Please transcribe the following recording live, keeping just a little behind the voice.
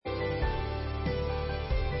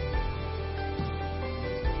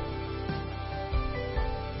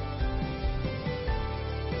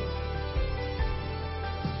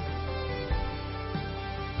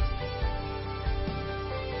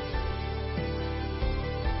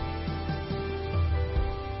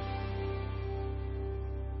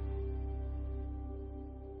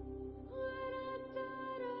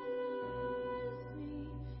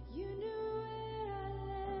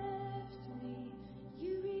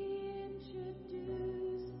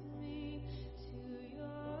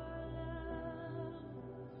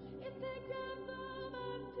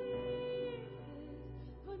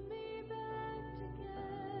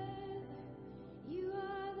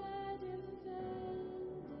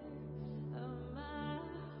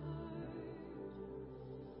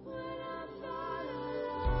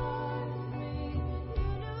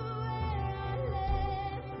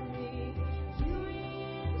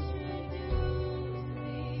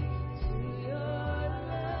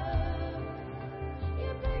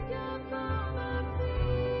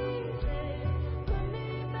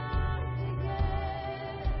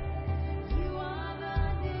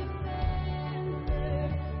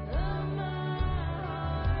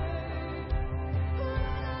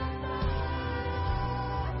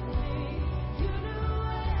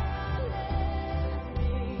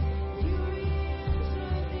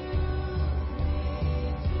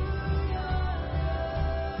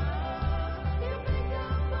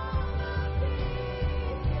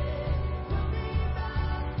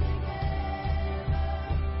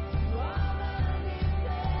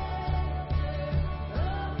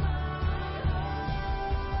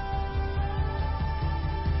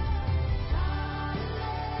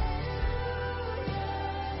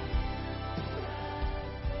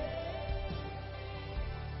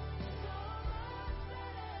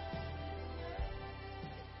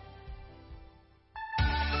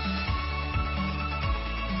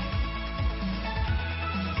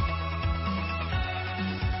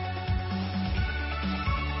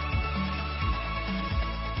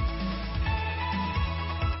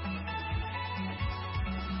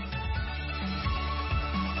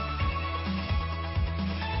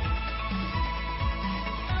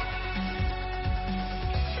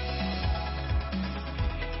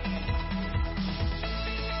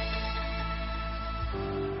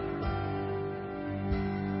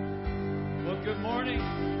morning.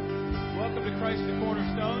 Welcome to Christ the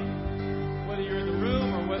Cornerstone. Whether you're in the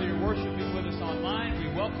room or whether you're worshiping with us online, we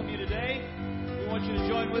welcome you today. We want you to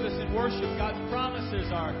join with us in worship. God's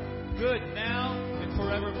promises are good now and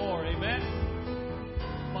forevermore. Amen?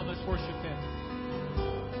 Come on, let's worship Him.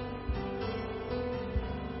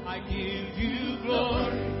 I give you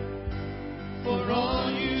glory for all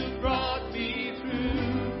you brought me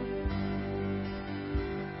through.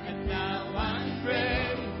 And now I'm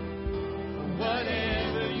ready for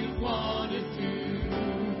whatever you want to do.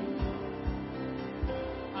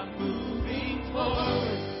 I'm moving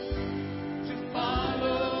forward to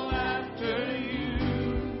follow after you.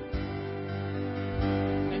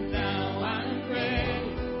 And now I'm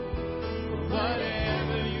ready for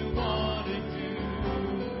whatever you want to do.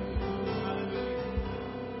 Hallelujah.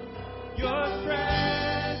 Your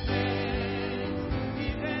presence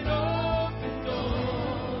is an open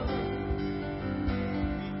door.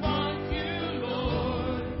 We want you,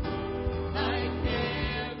 Lord, like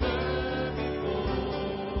never before.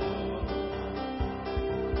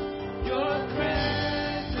 Your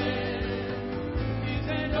presence is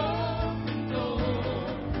an open door.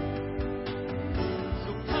 So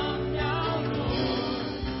come now, Lord,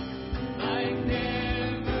 like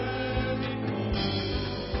never before.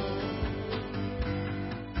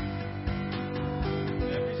 In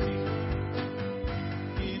every season,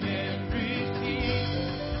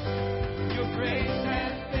 your grace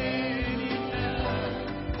has been enough.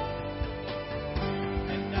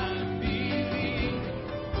 And I'm believing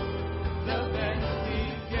the best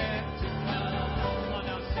is yet to come. Come on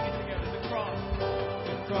now, sing it together. The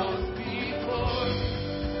cross before me,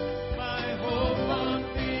 my hope on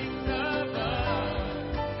things above.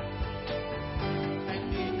 And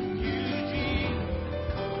in you, Jesus,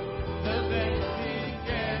 the best is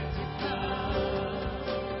yet to come.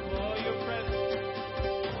 Oh, your presence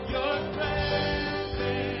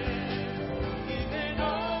is an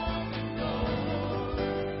open door.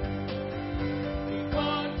 We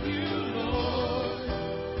want you, Lord,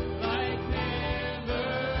 like never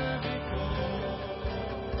before.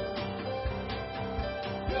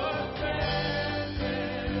 Your presence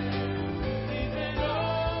is an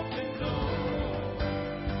open door.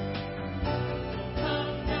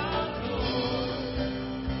 Come now, Lord,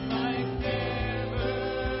 like never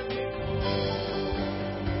before.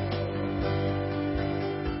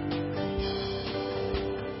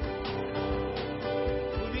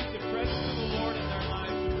 Who needs the presence of the Lord in their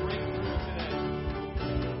lives to break through today?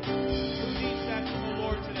 Who needs that from the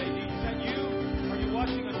Lord today? Is that you? Are you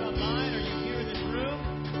watching us online? Are you here in this room?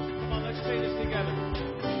 Come on, let's say this together.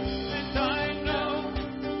 And I know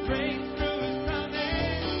breakthrough is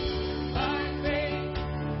coming. By faith,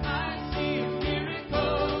 I see a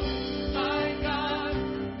miracle. My God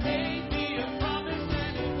made me a promise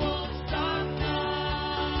and it won't stop now.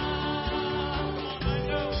 Come on,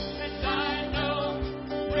 I know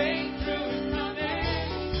breakthrough is coming.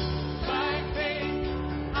 By faith,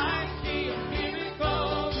 I see a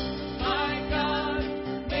miracle. My God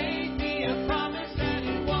made me a promise and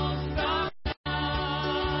it won't stop now.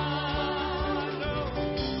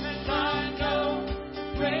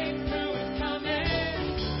 Breakthrough is coming.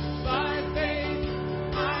 By faith,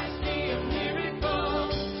 I see a miracle.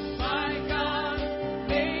 My God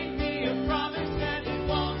made me a promise and it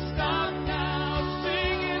won't stop now.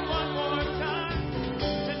 Sing it one more time.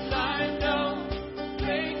 And I know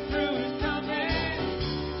breakthrough is coming.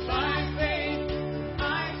 By faith, I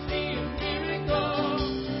see a miracle.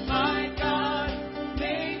 My God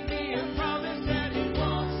made me a promise and it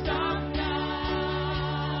won't stop now.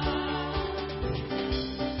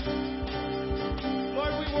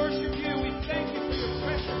 Lord, we worship you. We thank you for your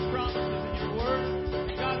precious promises in your word.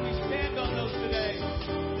 And God, we stand on those today.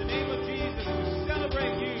 In the name of Jesus, we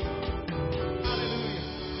celebrate you. Hallelujah.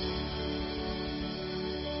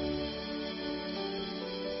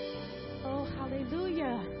 Oh,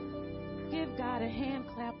 hallelujah. Give God a hand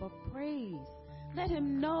clap of praise. Let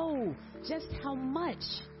him know just how much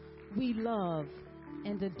we love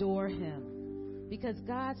and adore him. Because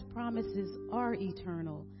God's promises are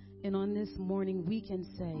eternal. And on this morning, we can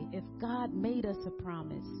say, if God made us a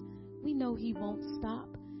promise, we know he won't stop.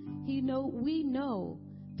 We know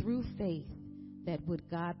through faith that what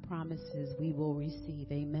God promises, we will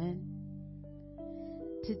receive. Amen.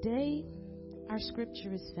 Today, our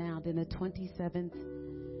scripture is found in the 27th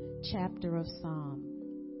chapter of Psalm.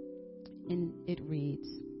 And it reads,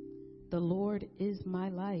 "The Lord is my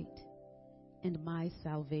light and my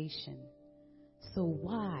salvation. So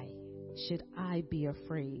why should I be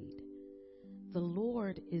afraid? The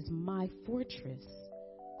Lord is my fortress,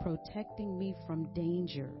 protecting me from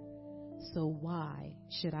danger. So why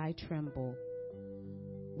should I tremble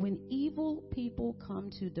When evil people come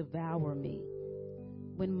to devour me,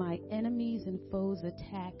 when my enemies and foes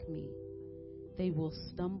attack me, they will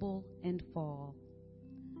stumble and fall.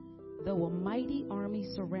 Though a mighty army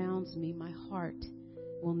surrounds me, my heart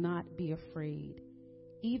will not be afraid.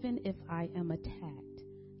 Even if I am attacked,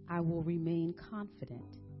 I will remain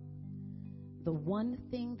confident. The one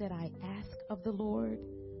thing that I ask of the Lord,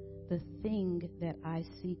 the thing that I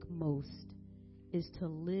seek most, is to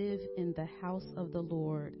live in the house of the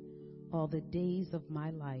Lord all the days of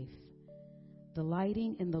my life,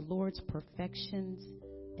 delighting in the Lord's perfections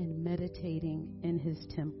and meditating in his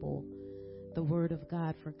temple. The word of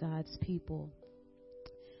God for God's people.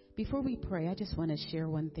 Before we pray, I just want to share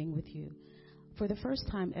one thing with you. For the first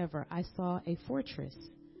time ever, I saw a fortress.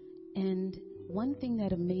 And one thing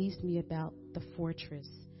that amazed me about the fortress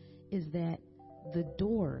is that the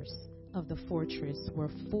doors of the fortress were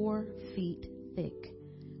 4 feet thick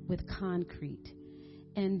with concrete.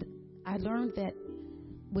 And I learned that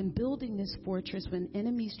when building this fortress, when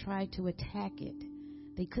enemies tried to attack it,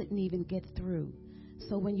 they couldn't even get through.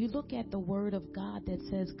 So when you look at the word of God that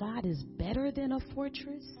says God is better than a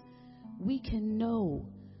fortress, we can know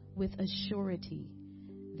with a surety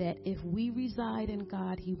that if we reside in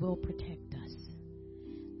God, he will protect us.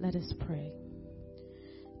 Let us pray.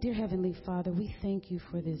 Dear Heavenly Father, we thank you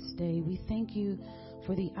for this day. We thank you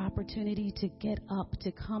for the opportunity to get up,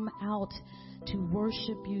 to come out, to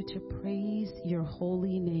worship you, to praise your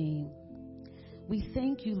holy name. We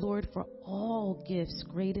thank you, Lord, for all gifts,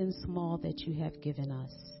 great and small, that you have given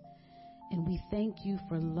us. And we thank you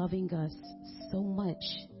for loving us so much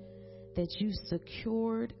that you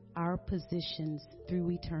secured our positions through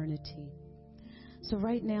eternity. So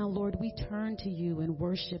right now, Lord, we turn to you in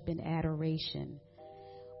worship and adoration.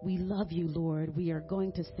 We love you, Lord. We are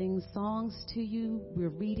going to sing songs to you. We're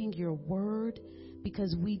reading your word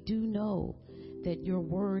because we do know that your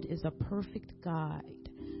word is a perfect guide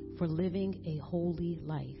for living a holy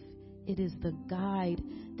life. It is the guide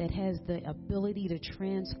that has the ability to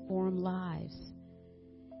transform lives.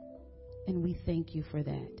 And we thank you for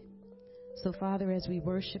that. So, Father, as we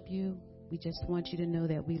worship you, we just want you to know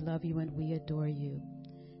that we love you and we adore you.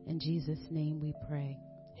 In Jesus' name we pray.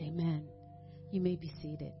 Amen. You may be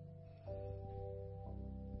seated.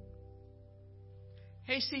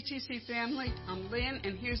 Hey CTC family, I'm Lynn,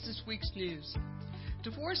 and here's this week's news.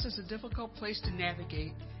 Divorce is a difficult place to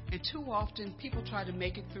navigate, and too often people try to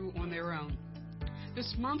make it through on their own.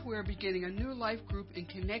 This month we are beginning a new life group in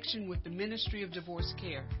connection with the Ministry of Divorce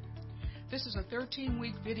Care. This is a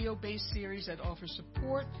 13-week video-based series that offers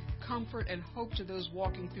support, comfort, and hope to those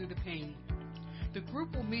walking through the pain. The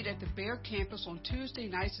group will meet at the Bear campus on Tuesday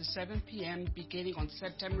nights at 7 p.m. beginning on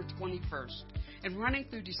September 21st and running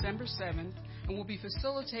through December 7th, and will be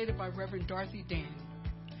facilitated by Reverend Dorothy Dan.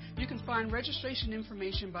 You can find registration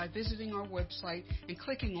information by visiting our website and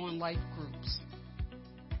clicking on Life Groups.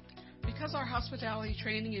 Because our hospitality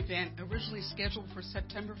training event, originally scheduled for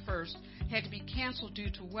September 1st, had to be canceled due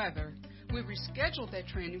to weather, we rescheduled that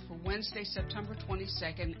training for Wednesday, September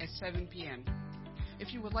 22nd at 7 p.m.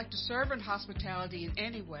 If you would like to serve in hospitality in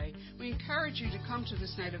any way, we encourage you to come to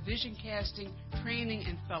this night of vision casting, training,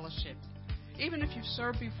 and fellowship. Even if you've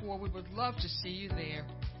served before, we would love to see you there.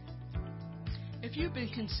 If you've been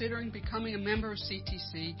considering becoming a member of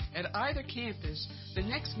CTC at either campus, the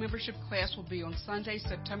next membership class will be on Sunday,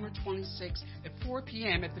 September 26th at 4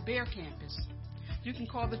 p.m. at the Bear campus. You can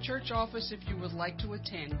call the church office if you would like to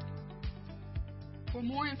attend. For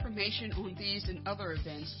more information on these and other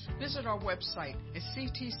events, visit our website at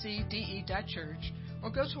ctcde.church or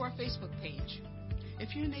go to our Facebook page.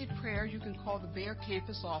 If you need prayer, you can call the Bear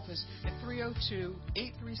campus office at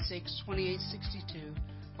 302-836-2862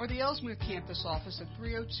 or the Ellesmere campus office at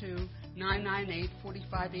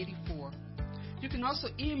 302-998-4584. You can also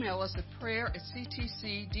email us at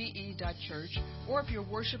prayer@ctcde.church, or if you're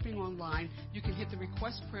worshiping online, you can hit the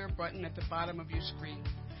Request Prayer button at the bottom of your screen.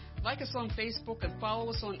 Like us on Facebook and follow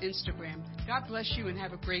us on Instagram. God bless you and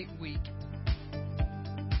have a great week.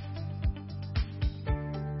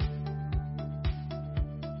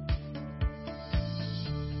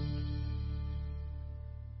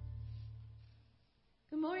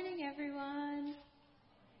 Good morning, everyone.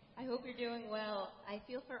 I hope you're doing well. I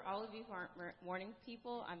feel for all of you who aren't morning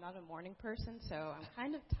people. I'm not a morning person, so I'm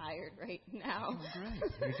kind of tired right now. You're doing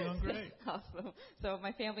great. You're doing great. Awesome. So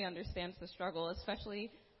my family understands the struggle,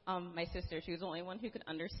 especially my sister. She was the only one who could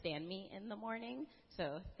understand me in the morning.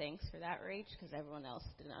 So thanks for that, Rach, because everyone else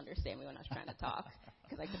didn't understand me when I was trying to talk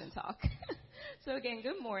because I couldn't talk. So again,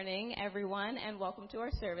 good morning, everyone, and welcome to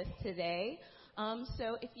our service today.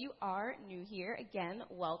 So if you are new here, again,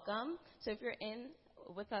 welcome. So if you're in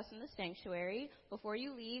with us in the sanctuary before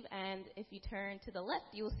you leave. And if you turn to the left,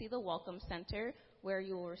 you will see the Welcome Center, where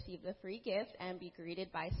you will receive the free gift and be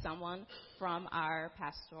greeted by someone from our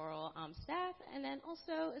pastoral staff. And then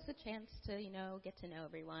also it's a chance to, get to know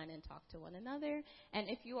everyone and talk to one another. And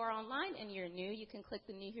if you are online and you're new, you can click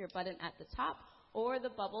the New Here button at the top or the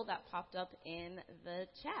bubble that popped up in the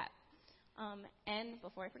chat. And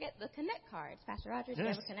before I forget, the Connect cards. Pastor Rogers, do you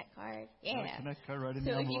have a Connect card? Yeah. Connect card right in the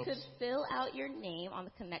So if envelopes. you could fill out your name on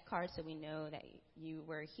the Connect card so we know that you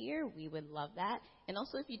were here, we would love that. And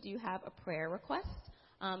also if you do have a prayer request,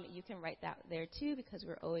 you can write that there too, because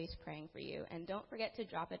we're always praying for you. And don't forget to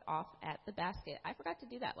drop it off at the basket. I forgot to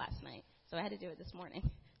do that last night, so I had to do it this morning.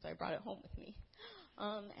 So I brought it home with me.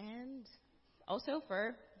 And also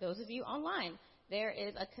for those of you online, there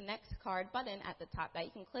is a Connect card button at the top that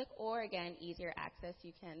you can click, or again, easier access,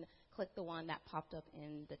 you can click the one that popped up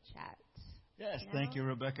in the chat. Yes, thank you,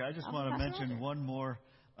 Rebecca. I just want to mention one more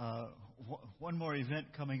event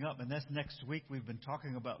coming up, and that's next week. We've been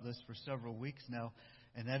talking about this for several weeks now,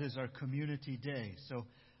 and that is our Community Day. So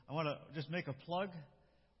I want to just make a plug.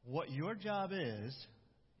 What your job is,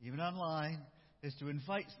 even online, is to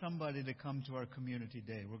invite somebody to come to our Community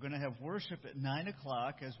Day. We're going to have worship at 9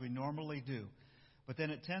 o'clock, as we normally do. But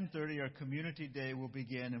then at 10:30, our Community Day will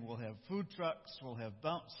begin, and we'll have food trucks, we'll have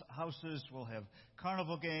bounce houses, we'll have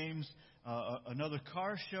carnival games, another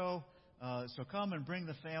car show. So come and bring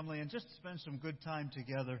the family and just spend some good time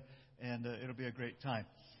together, and it'll be a great time.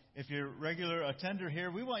 If you're a regular attender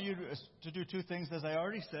here, we want you to do two things, as I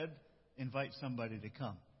already said. Invite somebody to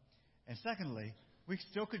come. And secondly, we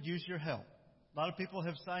still could use your help. A lot of people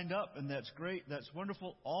have signed up, and that's great. That's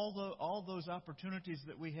wonderful. All those opportunities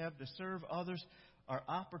that we have to serve others are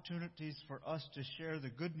opportunities for us to share the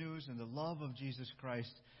good news and the love of Jesus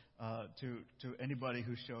Christ to anybody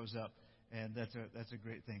who shows up, and that's a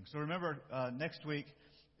great thing. So remember, next week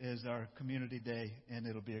is our Community Day, and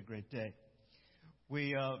it'll be a great day.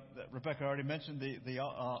 Rebecca already mentioned the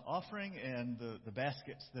offering and the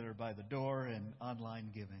baskets that are by the door and online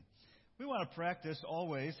giving. We want to practice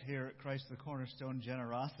always here at Christ the Cornerstone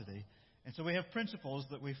generosity, and so we have principles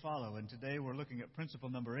that we follow, and today we're looking at principle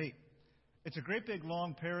number 8. It's a great big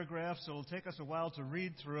long paragraph, so it'll take us a while to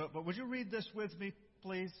read through it, but would you read this with me,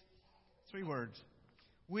 please? 3 words.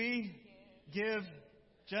 We give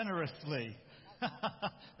generously.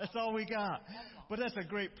 That's all we got. But that's a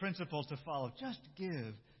great principle to follow. Just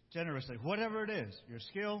give generously. Whatever it is, your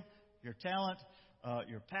skill, your talent,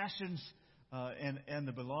 your passions, and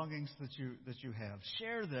the belongings that you have.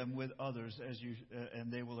 Share them with others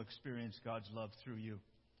and they will experience God's love through you.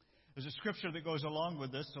 There's a scripture that goes along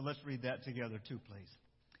with this, so let's read that together too, please.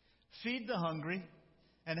 Feed the hungry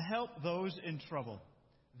and help those in trouble.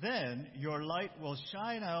 Then your light will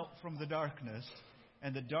shine out from the darkness,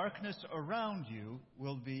 and the darkness around you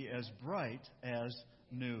will be as bright as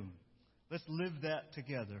noon. Let's live that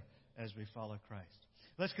together as we follow Christ.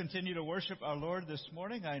 Let's continue to worship our Lord this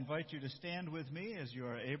morning. I invite you to stand with me as you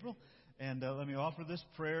are able, and let me offer this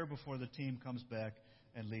prayer before the team comes back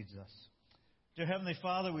and leads us. Dear Heavenly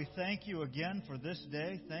Father, we thank you again for this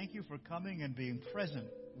day. Thank you for coming and being present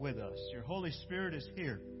with us. Your Holy Spirit is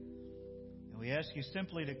here. And we ask you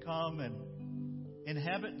simply to come and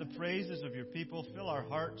inhabit the praises of your people. Fill our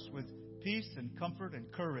hearts with peace and comfort and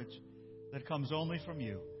courage that comes only from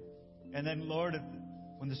you. And then, Lord,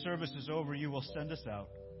 when the service is over, you will send us out,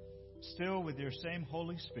 still with your same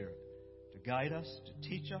Holy Spirit, to guide us, to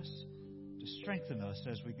teach us, to strengthen us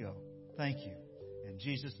as we go. Thank you. In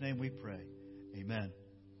Jesus' name we pray. Amen.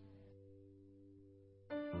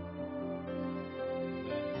 I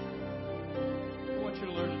want you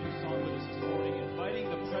to learn a new song with us this morning, inviting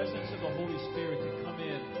the presence of the Holy Spirit to come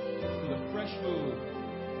in with a fresh mood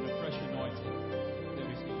and a fresh anointing. Let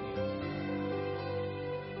me sing this.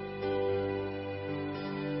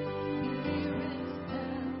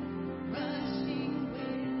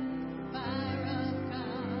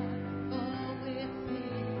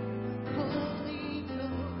 Holy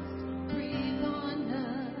Ghost, breathe on us.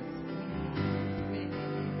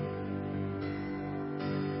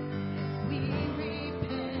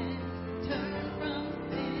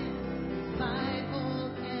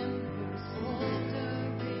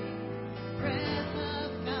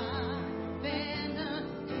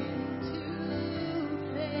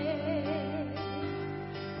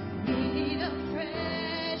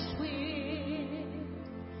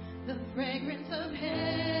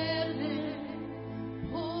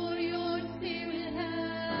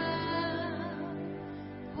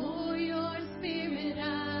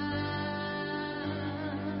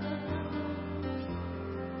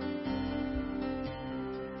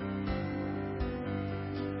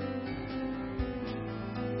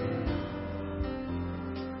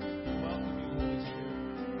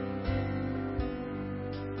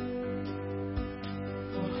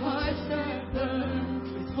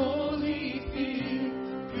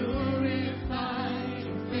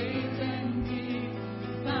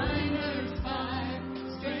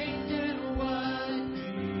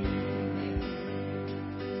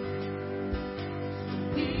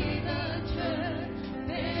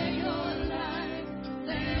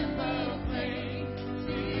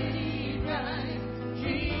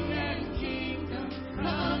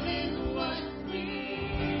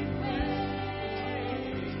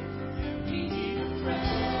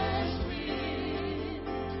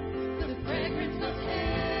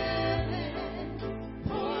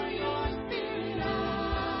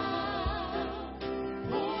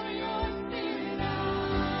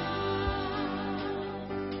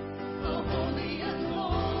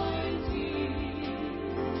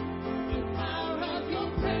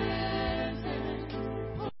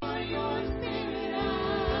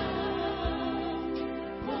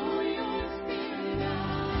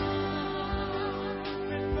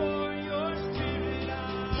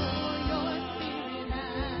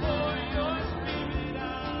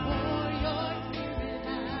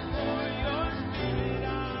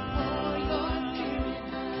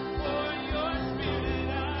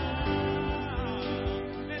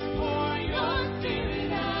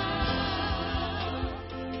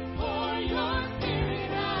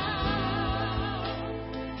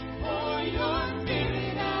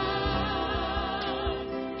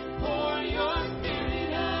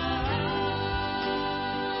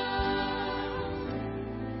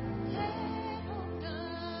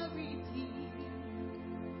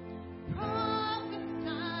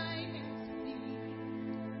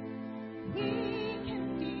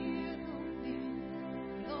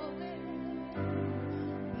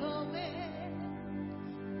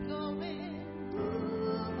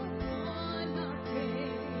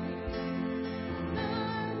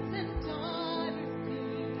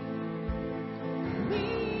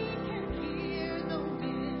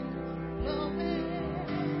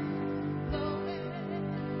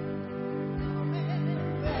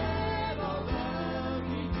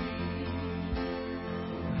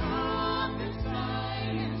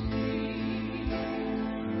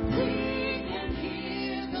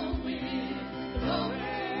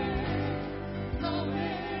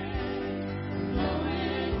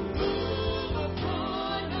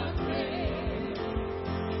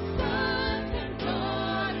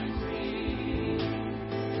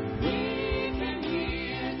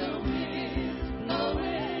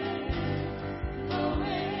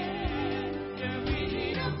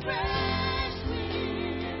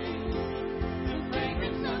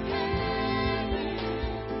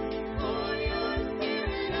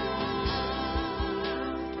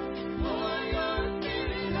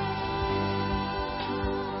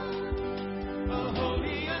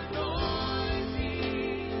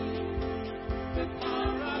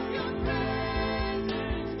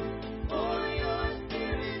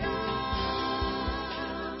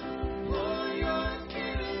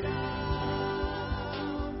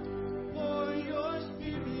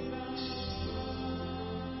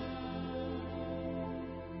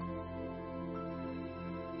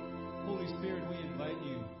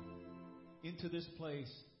 into this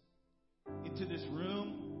place, into this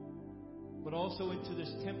room, but also into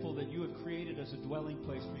this temple that you have created as a dwelling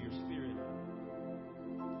place for your Spirit.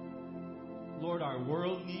 Lord, our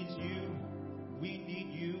world needs you. We need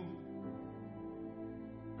you.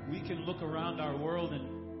 We can look around our world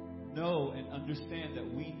and know and understand that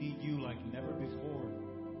we need you like never before.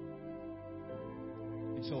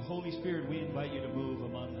 And so, Holy Spirit, we invite you to move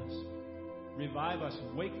among us. Revive us,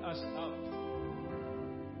 wake us up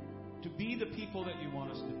to be the people that you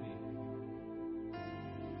want us to be.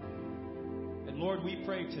 And Lord, we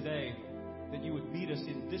pray today that you would meet us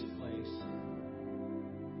in this place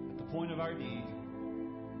at the point of our need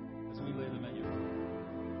as we lay them at your feet.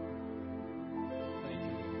 Thank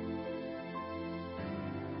you.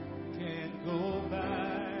 Can't go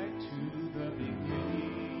back to the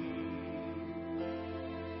beginning.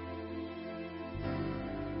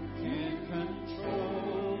 Can't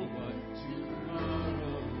control what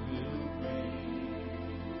tomorrow will bring.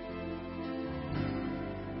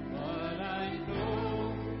 But I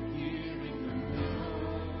know here in the middle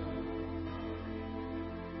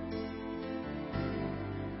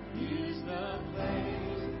is the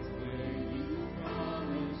place where you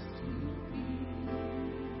promised to be.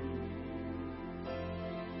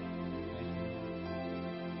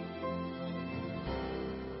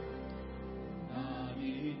 Not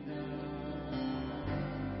enough,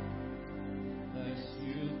 lest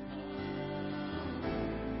you come.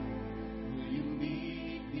 Will you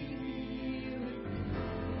meet me here again?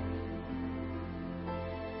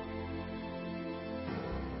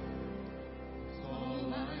 It's all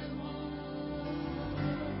I want.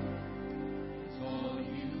 It's all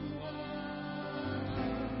you are.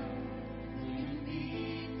 Will you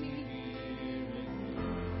meet me here again?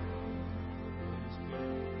 Holy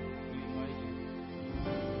Spirit, we invite you.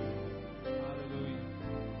 Hallelujah.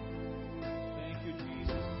 Thank you,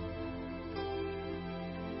 Jesus.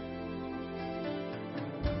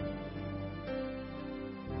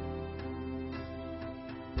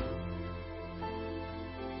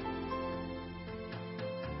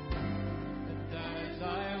 And as I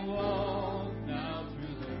walk now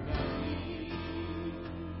through the valley,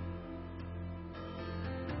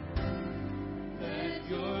 let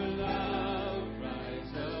your love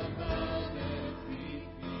rise above everything.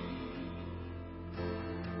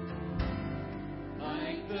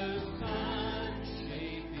 Like the sun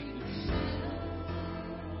shaping the sun.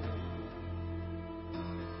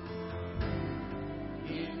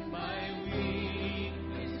 In my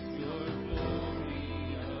weakness, your glory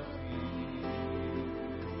appears.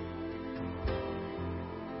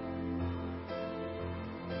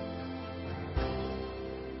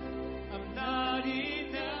 I'm not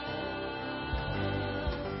enough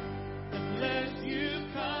unless you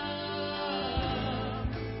come.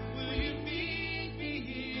 Will you meet me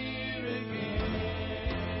here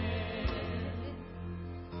again?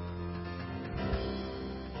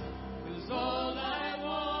 'Cause all I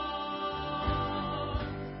want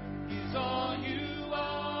is all you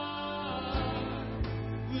are.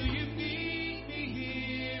 Will you meet me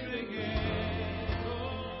here again?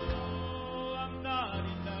 Oh, I'm not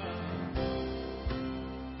enough.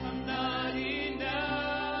 I'm not enough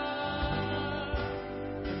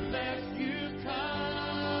unless you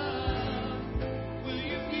come. Will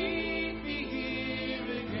you meet me here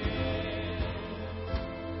again?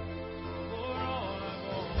 For all I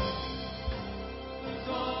want, 'cause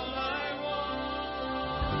all I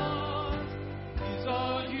want is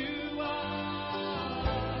all you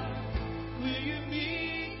are. Will you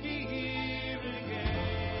meet me here again?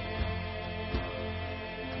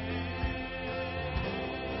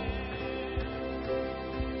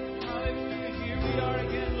 Hallelujah. Here we are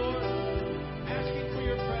again, Lord, asking for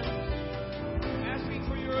your presence, asking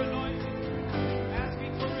for your anointing,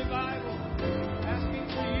 asking for revival, asking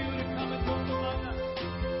for you to come and work among us.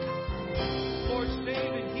 Lord,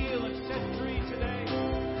 save and heal and set free today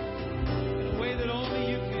in a way that only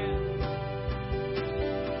you can.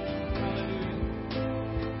 Hallelujah.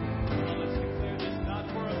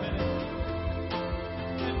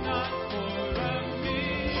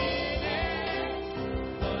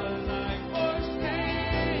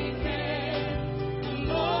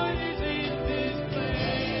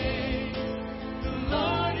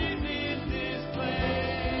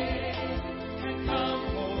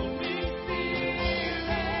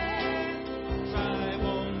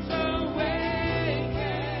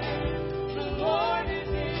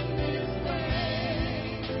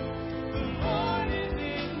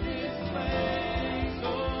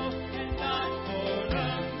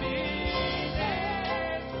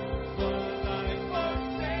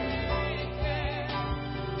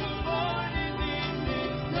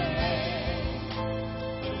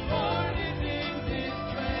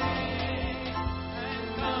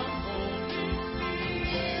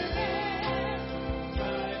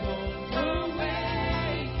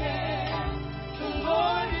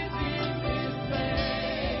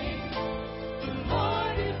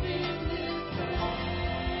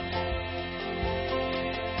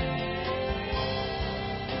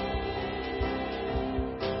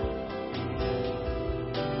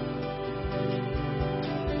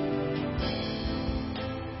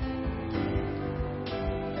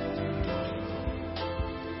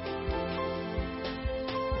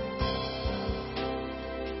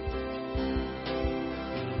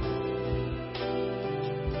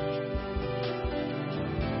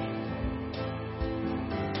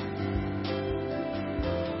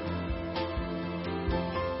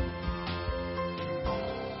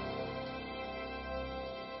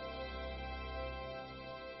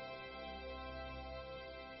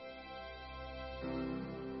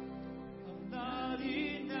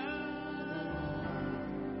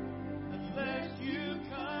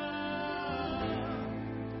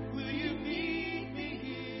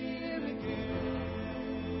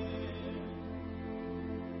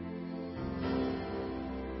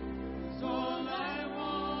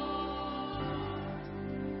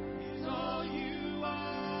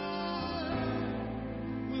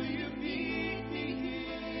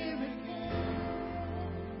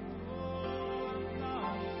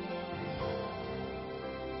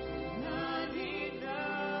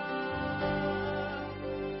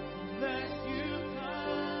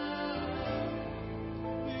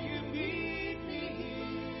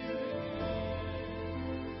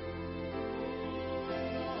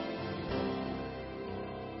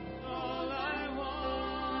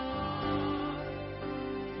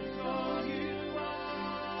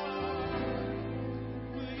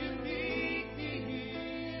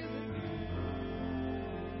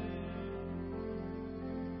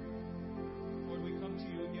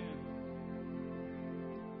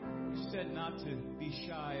 not to be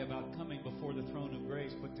shy about coming before the throne of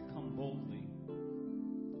grace, but to come boldly.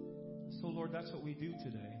 So, Lord, that's what we do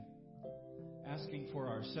today. Asking for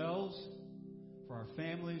ourselves, for our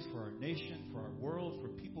families, for our nation, for our world, for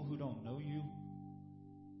people who don't know you.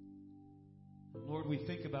 Lord, we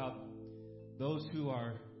think about those who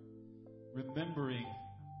are remembering,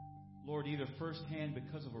 Lord, either firsthand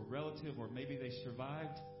because of a relative or maybe they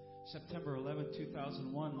survived September 11,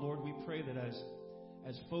 2001. Lord, we pray that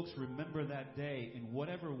as folks remember that day in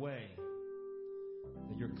whatever way,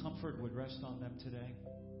 that your comfort would rest on them today.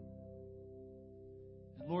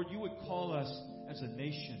 And Lord, you would call us as a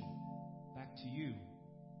nation back to you.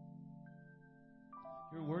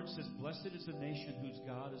 Your word says, blessed is the nation whose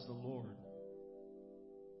God is the Lord.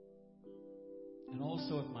 And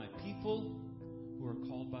also of my people who are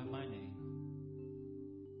called by my name.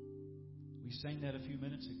 We sang that a few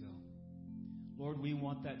minutes ago. Lord, we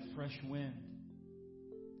want that fresh wind.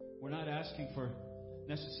 We're not asking for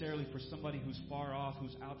necessarily for somebody who's far off,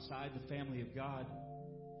 who's outside the family of God.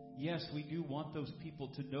 Yes, we do want those people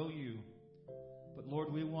to know you. But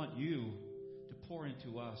Lord, we want you to pour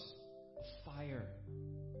into us a fire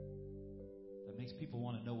that makes people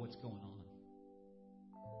want to know what's going on.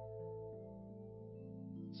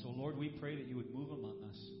 So, Lord, we pray that you would move among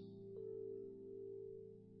us.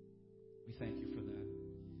 We thank you for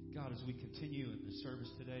that. God, as we continue in the service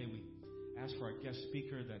today, we ask for our guest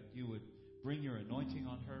speaker that you would bring your anointing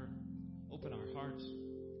on her. Open our hearts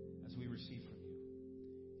as we receive from you.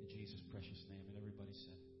 In Jesus' precious name. And everybody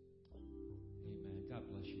said, amen. God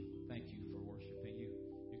bless you. Thank you for worshiping. You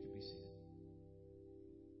can be seated.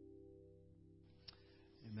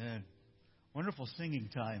 Amen. Wonderful singing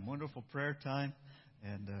time. Wonderful prayer time.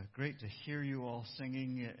 And great to hear you all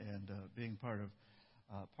singing and being part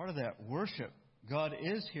of that worship. God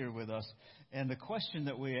is here with us. And the question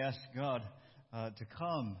that we ask God to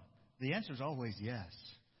come, the answer is always yes.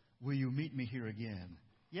 Will you meet me here again?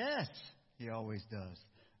 Yes, He always does.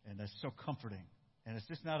 And that's so comforting. And it's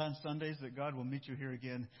just not on Sundays that God will meet you here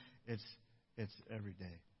again. It's every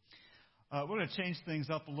day. We're going to change things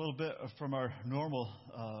up a little bit from our normal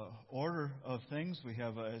order of things. We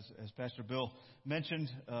have, as Pastor Bill mentioned,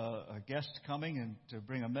 a guest coming and to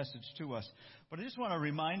bring a message to us. But I just want to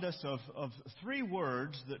remind us of three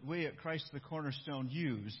words that we at Christ the Cornerstone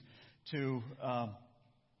use to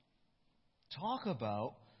talk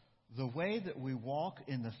about the way that we walk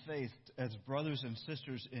in the faith as brothers and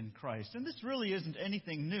sisters in Christ. And this really isn't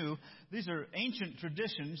anything new. These are ancient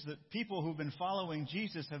traditions that people who've been following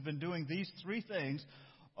Jesus have been doing these three things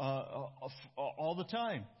all the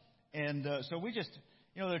time. And so we just,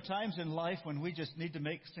 there are times in life when we just need to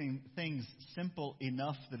make things simple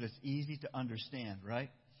enough that it's easy to understand,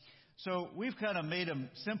 right? So we've kind of made them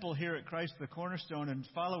simple here at Christ the Cornerstone and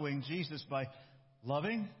following Jesus by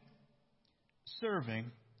loving,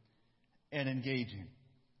 serving, and engaging.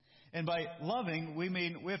 And by loving, we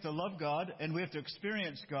mean we have to love God and we have to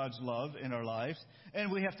experience God's love in our lives, and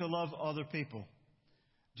we have to love other people.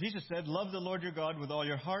 Jesus said, love the Lord your God with all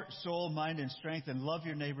your heart, soul, mind, and strength, and love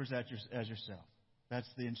your neighbors as yourself. That's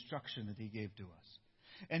the instruction that He gave to us.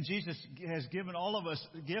 And Jesus has given all of us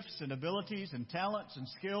gifts and abilities and talents and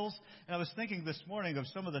skills. And I was thinking this morning of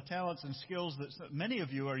some of the talents and skills that many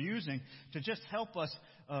of you are using to just help us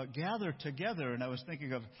gather together. And I was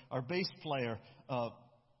thinking of our bass player,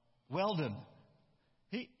 Weldon.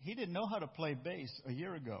 He didn't know how to play bass a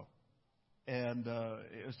year ago. And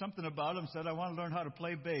it was something about him said, I want to learn how to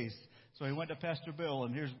play bass. So he went to Pastor Bill,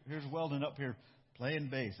 and here's Weldon up here playing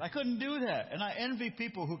bass. I couldn't do that. And I envy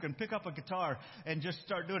people who can pick up a guitar and just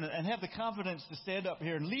start doing it and have the confidence to stand up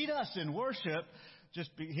here and lead us in worship.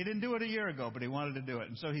 He didn't do it a year ago, but he wanted to do it.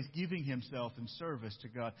 And so he's giving himself in service to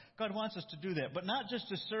God. God wants us to do that, but not just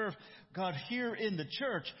to serve God here in the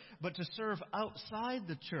church, but to serve outside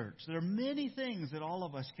the church. There are many things that all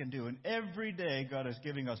of us can do. And every day God is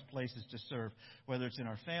giving us places to serve, whether it's in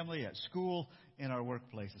our family, at school, in our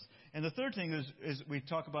workplaces. And the third thing is we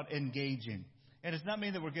talk about engaging. And it's not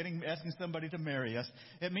mean that we're asking somebody to marry us.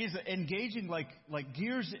 It means that engaging like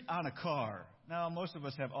gears on a car. Now, most of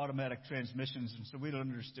us have automatic transmissions, and so we don't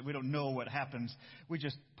understand. We don't know what happens. We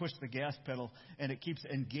just push the gas pedal, and it keeps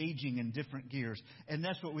engaging in different gears. And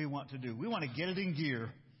that's what we want to do. We want to get it in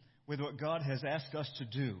gear with what God has asked us to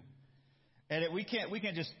do. And we can't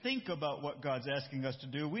just think about what God's asking us to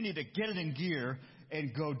do. We need to get it in gear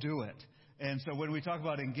and go do it. And so when we talk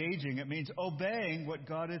about engaging, it means obeying what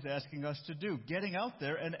God is asking us to do, getting out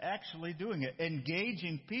there and actually doing it,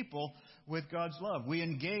 engaging people with God's love. We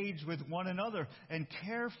engage with one another and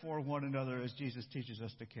care for one another as Jesus teaches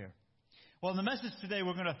us to care. Well, in the message today,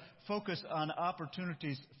 we're going to focus on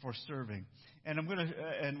opportunities for serving. And we're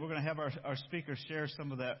going to have our speakers share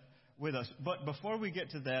some of that with us. But before we get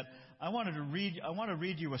to that, I want to read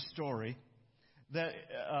you a story that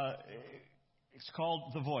it's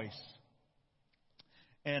called The Voice.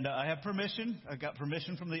 And I got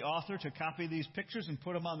permission from the author to copy these pictures and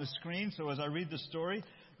put them on the screen. So as I read the story,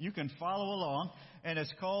 you can follow along. And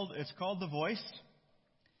it's called The Voice.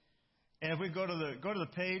 And if we go to the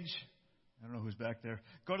page, I don't know who's back there.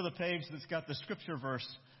 Go to the page that's got the scripture verse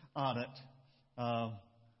on it.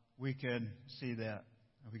 We can see that.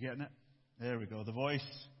 Are we getting it? There we go. The Voice.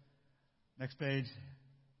 Next page.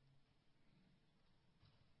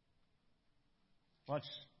 Watch,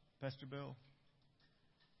 Pastor Bill.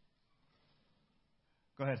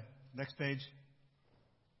 Go ahead. Next page.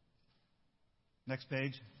 Next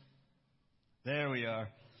page. There we are.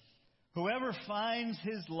 Whoever finds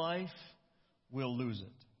his life will lose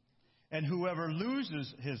it. And whoever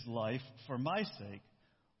loses his life for my sake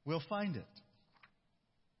will find it.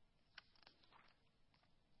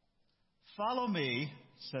 Follow me,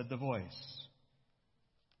 said the voice.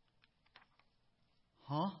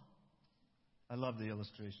 Huh? I love the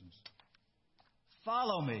illustrations.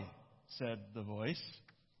 Follow me, said the voice.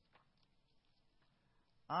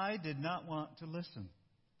 I did not want to listen.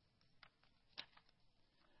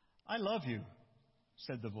 I love you,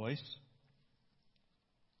 said the voice.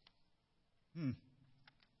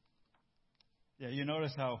 Yeah, you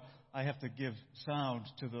notice how I have to give sound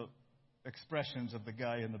to the expressions of the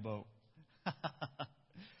guy in the boat.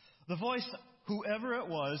 The voice, whoever it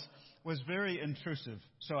was very intrusive.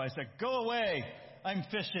 So I said, go away, I'm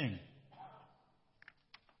fishing.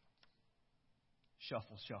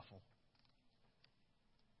 Shuffle, shuffle.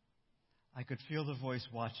 I could feel the voice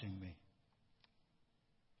watching me.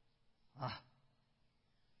 I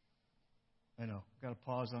know, got to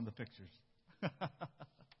pause on the pictures.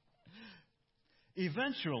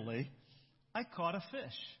 Eventually, I caught a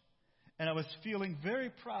fish, and I was feeling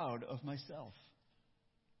very proud of myself.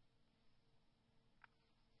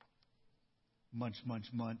 Munch, munch,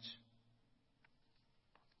 munch.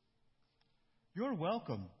 You're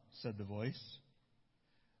welcome, said the voice.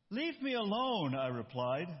 Leave me alone, I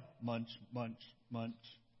replied. Munch, munch, munch.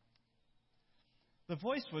 The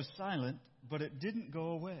voice was silent, but it didn't go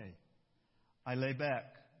away. I lay back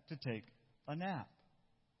to take a nap.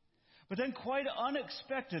 But then, quite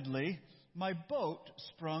unexpectedly, my boat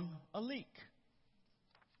sprung a leak.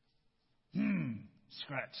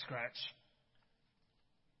 Scratch, scratch.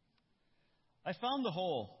 I found the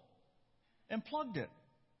hole and plugged it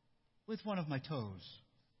with one of my toes.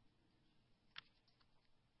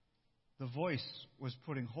 The voice was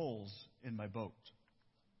putting holes in my boat.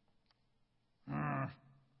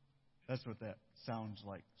 That's what that sounds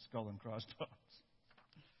like, skull and crossbones.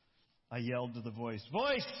 I yelled to the voice,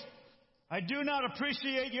 Voice, I do not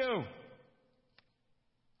appreciate you.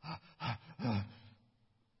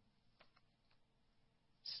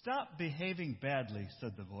 Stop behaving badly,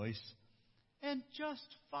 said the voice, and just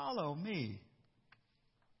follow me.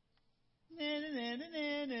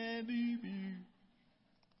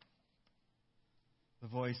 The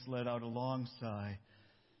voice let out a long sigh.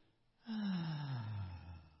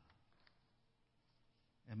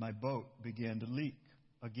 And my boat began to leak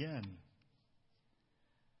again.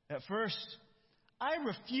 At first, I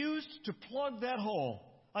refused to plug that hole.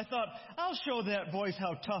 I thought, I'll show that voice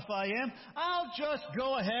how tough I am. I'll just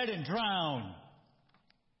go ahead and drown.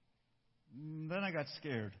 Then I got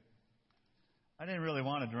scared. I didn't really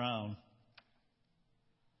want to drown.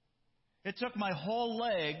 It took my whole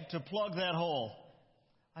leg to plug that hole.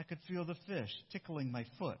 I could feel the fish tickling my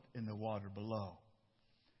foot in the water below.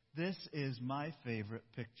 This is my favorite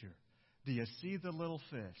picture. Do you see the little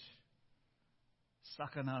fish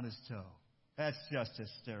sucking on his toe? That's just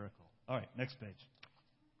hysterical. All right, next page.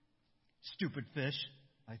 Stupid fish,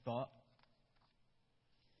 I thought.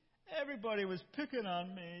 Everybody was picking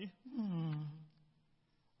on me.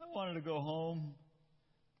 I wanted to go home,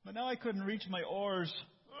 but now I couldn't reach my oars.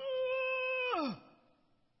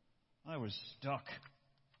 I was stuck,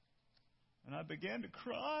 and I began to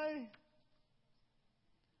cry.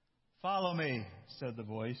 Follow me, said the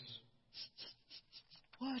voice.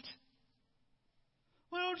 What?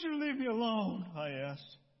 Why don't you leave me alone? I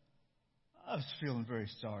asked. I was feeling very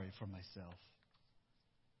sorry for myself.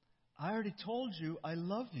 I already told you I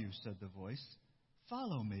love you, said the voice.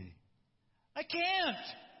 Follow me. I can't.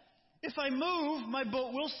 If I move, my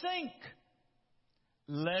boat will sink.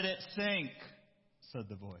 Let it sink, said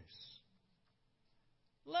the voice.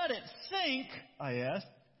 Let it sink? I asked.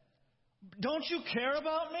 Don't you care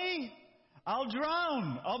about me? I'll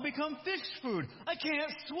drown. I'll become fish food. I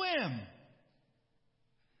can't swim.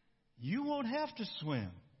 You won't have to swim.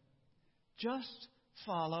 Just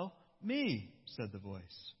follow me, said the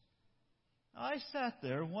voice. I sat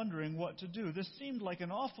there wondering what to do. This seemed like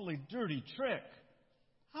an awfully dirty trick.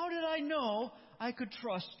 How did I know I could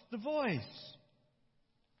trust the voice?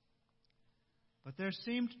 But there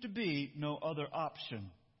seemed to be no other option.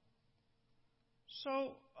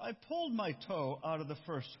 So I pulled my toe out of the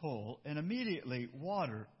first hole, and immediately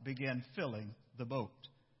water began filling the boat.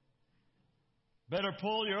 Better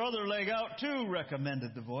pull your other leg out too,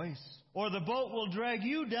 recommended the voice, or the boat will drag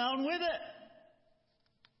you down with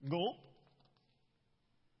it. Gulp.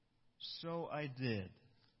 So I did.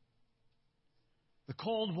 The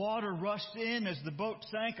cold water rushed in as the boat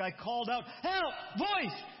sank. I called out, "Help!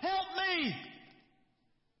 Voice! Help me!"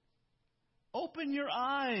 "Open your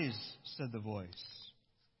eyes," said the voice.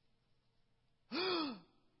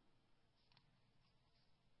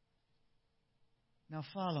 "Now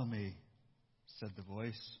follow me," said the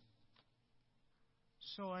voice.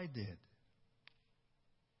 So I did.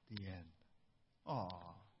 The end.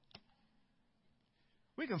 Aww.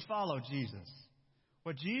 We can follow Jesus.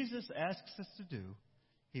 What Jesus asks us to do,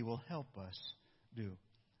 He will help us do.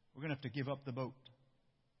 We're going to have to give up the boat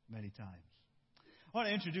many times. I want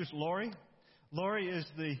to introduce Lori. Lori is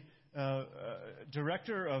the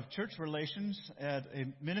Director of Church Relations at a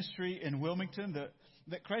ministry in Wilmington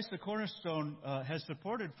that Christ the Cornerstone has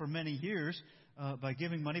supported for many years by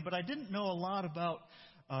giving money. But I didn't know a lot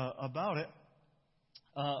about it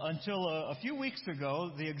until a few weeks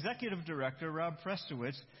ago. The Executive Director, Rob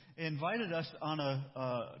Prestowitz, invited us on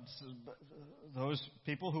those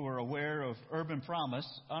people who are aware of Urban Promise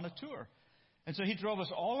on a tour. And so he drove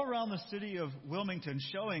us all around the city of Wilmington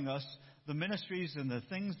showing us the ministries and the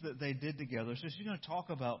things that they did together. So she's going to talk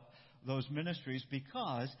about those ministries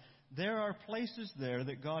because there are places there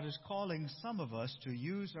that God is calling some of us to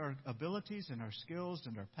use our abilities and our skills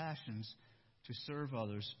and our passions to serve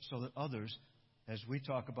others so that others, as we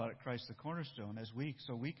talk about at Christ the Cornerstone,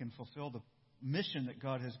 so we can fulfill the mission that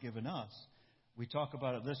God has given us. We talk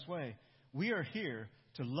about it this way. We are here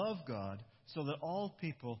to love God so that all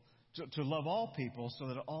people to love all people so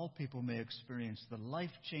that all people may experience the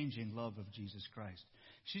life-changing love of Jesus Christ.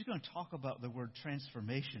 She's going to talk about the word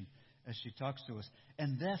transformation as she talks to us.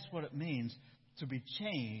 And that's what it means to be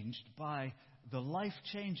changed by the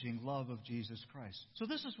life-changing love of Jesus Christ. So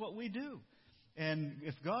this is what we do. And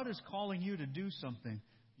if God is calling you to do something,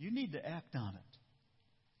 you need to act on it.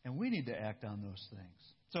 And we need to act on those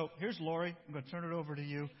things. So here's Lori. I'm going to turn it over to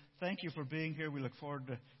you. Thank you for being here. We look forward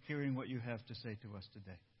to hearing what you have to say to us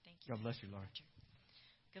today. God bless you, Laura.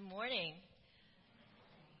 Good morning.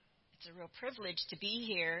 It's a real privilege to be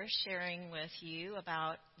here sharing with you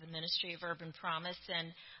about the ministry of Urban Promise.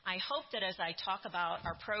 And I hope that as I talk about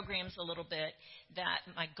our programs a little bit, that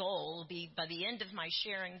my goal will be by the end of my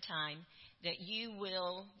sharing time that you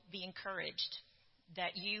will be encouraged,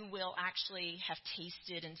 that you will actually have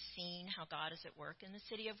tasted and seen how God is at work in the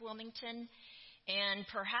city of Wilmington. And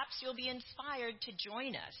perhaps you'll be inspired to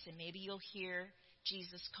join us, and maybe you'll hear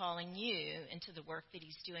Jesus calling you into the work that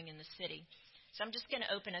He's doing in the city. So I'm just going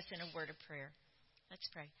to open us in a word of prayer. Let's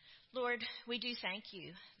pray. Lord, we do thank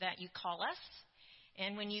you that you call us.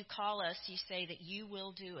 And when you call us, you say that you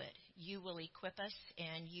will do it. You will equip us,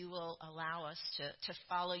 and you will allow us to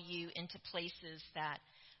follow you into places that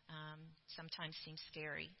sometimes seem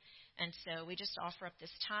scary. And so we just offer up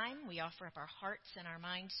this time. We offer up our hearts and our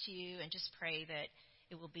minds to you and just pray that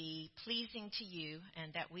it will be pleasing to you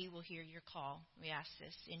and that we will hear your call. We ask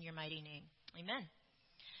this in your mighty name. Amen.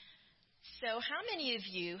 So how many of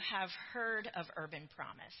you have heard of Urban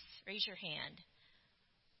Promise? Raise your hand.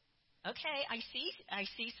 Okay, I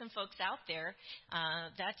see some folks out there.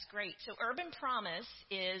 That's great. So Urban Promise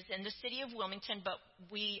is in the city of Wilmington, but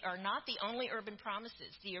we are not the only Urban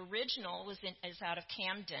Promises. The original is out of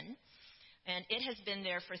Camden. And it has been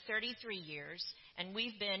there for 33 years, and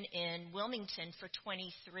we've been in Wilmington for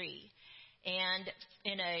 23. And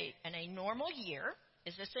in a normal year,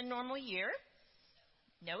 is this a normal year?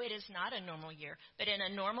 No, it is not a normal year. But in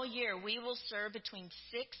a normal year, we will serve between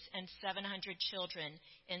 600 and 700 children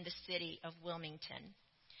in the city of Wilmington.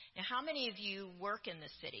 Now, how many of you work in the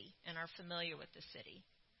city and are familiar with the city?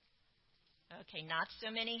 Okay, not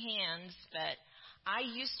so many hands, but I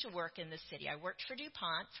used to work in the city. I worked for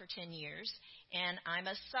DuPont for 10 years, and I'm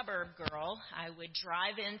a suburb girl. I would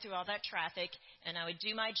drive in through all that traffic, and I would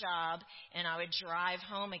do my job, and I would drive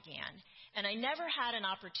home again. And I never had an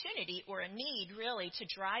opportunity or a need, really, to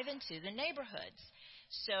drive into the neighborhoods.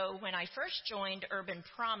 So when I first joined Urban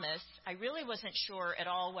Promise, I really wasn't sure at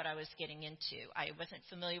all what I was getting into. I wasn't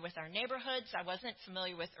familiar with our neighborhoods. I wasn't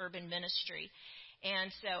familiar with urban ministry.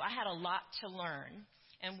 And so I had a lot to learn.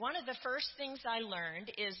 And one of the first things I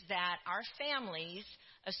learned is that our families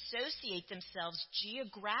associate themselves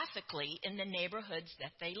geographically in the neighborhoods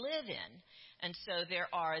that they live in. And so there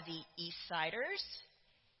are the East Siders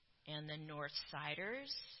and the North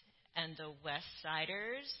Siders and the West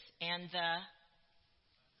Siders and the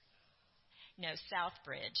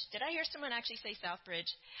Southbridge. Did I hear someone actually say Southbridge?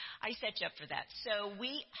 I set you up for that. So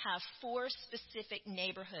we have 4 specific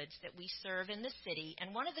neighborhoods that we serve in the city,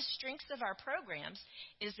 and one of the strengths of our programs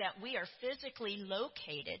is that we are physically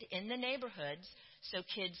located in the neighborhoods so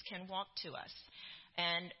kids can walk to us.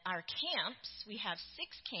 And our camps, we have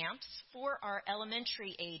 6 camps. 4 are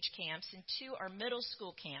elementary age camps and 2 are middle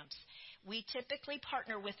school camps. We typically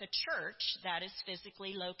partner with a church that is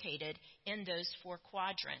physically located in those 4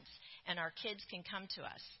 quadrants, and our kids can come to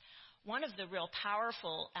us. One of the real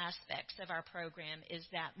powerful aspects of our program is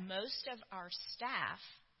that most of our staff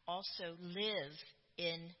also live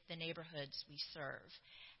in the neighborhoods we serve.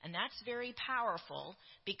 And that's very powerful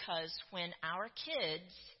because when our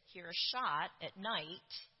kids hear a shot at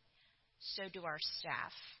night, so do our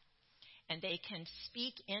staff. And they can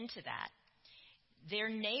speak into that. They're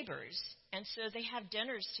neighbors, and so they have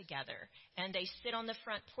dinners together, and they sit on the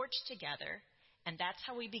front porch together, and that's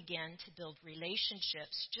how we begin to build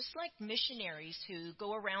relationships, just like missionaries who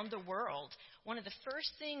go around the world. One of the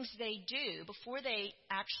first things they do before they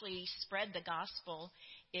actually spread the gospel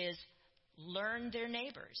is learn their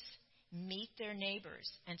neighbors, meet their neighbors,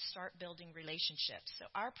 and start building relationships. So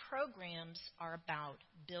our programs are about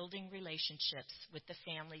building relationships with the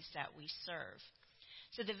families that we serve.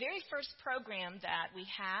 So the very first program that we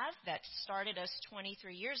have that started us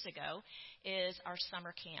 23 years ago is our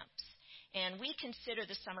summer camps. And we consider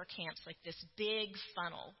the summer camps like this big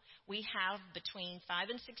funnel. We have between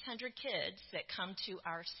 500 and 600 kids that come to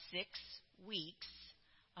our 6 weeks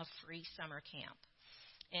of free summer camp.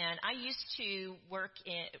 And I used to work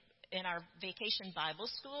in our vacation Bible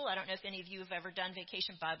school. I don't know if any of you have ever done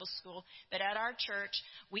vacation Bible school, but at our church,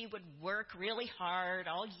 we would work really hard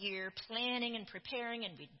all year planning and preparing,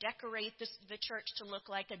 and we'd decorate the church to look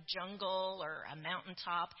like a jungle or a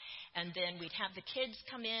mountaintop. And then we'd have the kids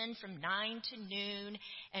come in from 9 to noon,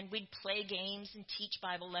 and we'd play games and teach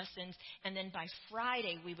Bible lessons. And then by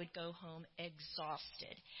Friday, we would go home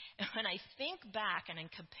exhausted. And when I think back and I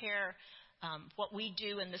compare what we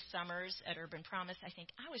do in the summers at Urban Promise, I think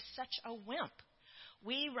I was such a wimp.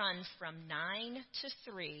 We run from 9 to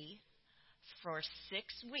 3 for 6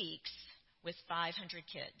 weeks with 500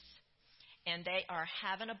 kids. And they are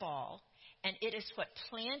having a ball. And it is what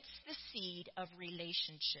plants the seed of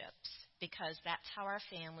relationships, because that's how our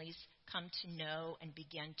families come to know and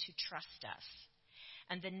begin to trust us.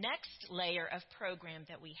 And the next layer of program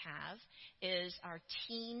that we have is our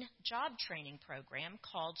teen job training program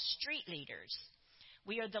called Street Leaders.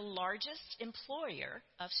 We are the largest employer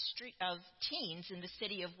of teens in the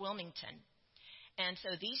city of Wilmington. And so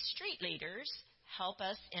these street leaders help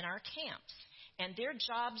us in our camps. And their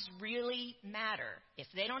jobs really matter. If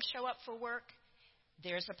they don't show up for work,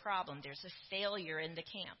 there's a problem. There's a failure in the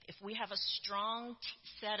camp. If we have a strong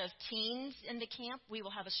set of teens in the camp, we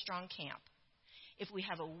will have a strong camp. If we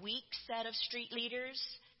have a weak set of street leaders,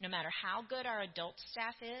 no matter how good our adult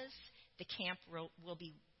staff is, the camp will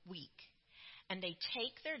be weak. And they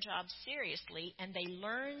take their job seriously, and they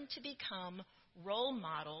learn to become role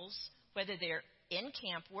models, whether they're in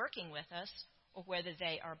camp working with us or whether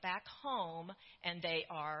they are back home and they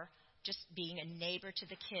are just being a neighbor to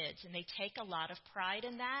the kids. And they take a lot of pride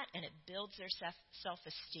in that, and it builds their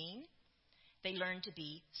self-esteem. They learn to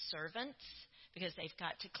be servants, because they've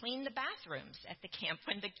got to clean the bathrooms at the camp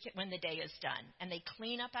when the day is done. And they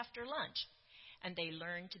clean up after lunch. And they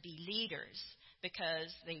learn to be leaders,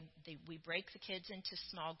 because we break the kids into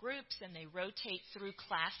small groups, and they rotate through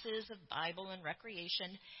classes of Bible and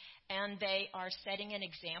recreation. And they are setting an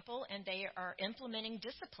example, and they are implementing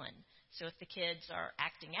discipline. So if the kids are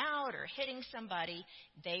acting out or hitting somebody,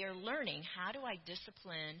 they are learning, how do I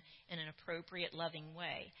discipline in an appropriate, loving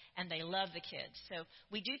way? And they love the kids. So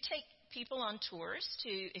we do take people on tours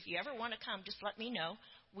if you ever want to come, just let me know.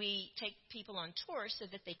 We take people on tours so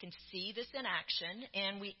that they can see this in action,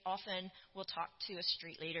 and we often will talk to a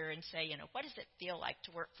street leader and say, what does it feel like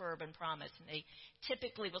to work for Urban Promise? And they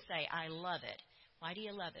typically will say, I love it. Why do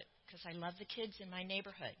you love it? Because I love the kids in my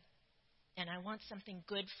neighborhood, and I want something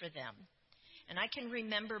good for them. And I can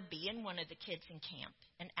remember being one of the kids in camp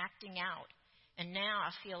and acting out. And now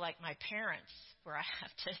I feel like my parents, where I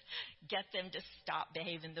have to get them to stop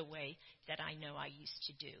behaving the way that I know I used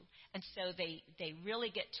to do. And so they really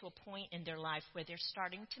get to a point in their life where they're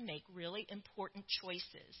starting to make really important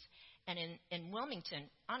choices. And in Wilmington,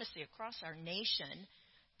 honestly, across our nation,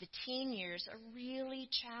 The teen years are really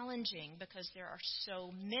challenging because there are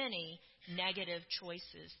so many negative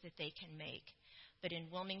choices that they can make. But in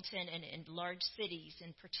Wilmington and in large cities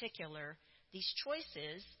in particular, these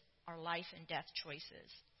choices are life and death choices.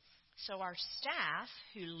 So our staff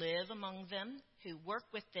who live among them, who work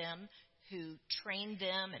with them, who train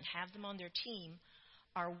them and have them on their team,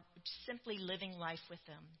 are simply living life with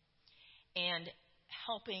them and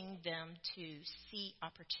helping them to see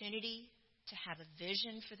opportunity, to have a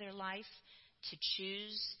vision for their life, to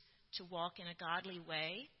choose to walk in a godly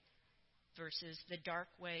way versus the dark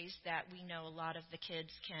ways that we know a lot of the kids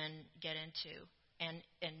can get into. And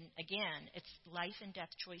again, it's life and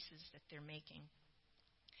death choices that they're making.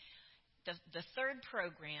 The third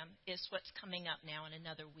program is what's coming up now in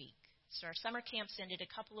another week. So our summer camps ended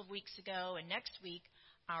a couple of weeks ago, and next week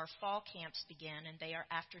our fall camps begin, and they are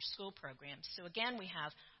after-school programs. So again, we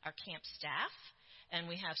have our camp staff, and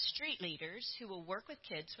we have street leaders who will work with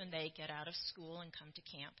kids when they get out of school and come to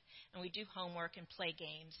camp. And we do homework and play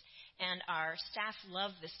games. And our staff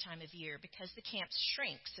love this time of year because the camps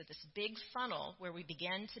shrink. So this big funnel where we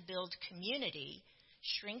begin to build community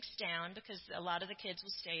shrinks down because a lot of the kids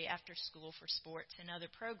will stay after school for sports and other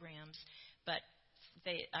programs. But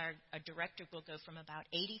our director will go from about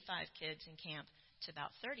 85 kids in camp to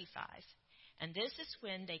about 35. And this is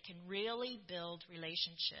when they can really build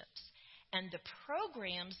relationships. And the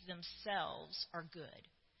programs themselves are good,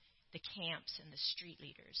 the camps and the street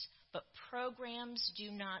leaders. But programs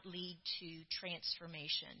do not lead to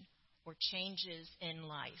transformation or changes in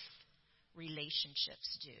life.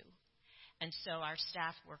 Relationships do. And so our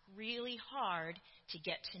staff work really hard to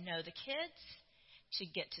get to know the kids, to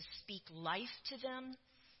get to speak life to them,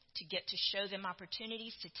 to get to show them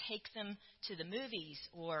opportunities to take them to the movies,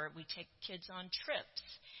 or we take kids on trips.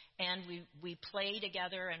 And we play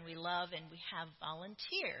together and we love, and we have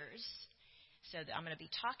volunteers. So I'm going to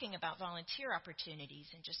be talking about volunteer opportunities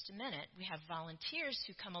in just a minute. We have volunteers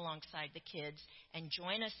who come alongside the kids and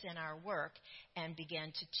join us in our work and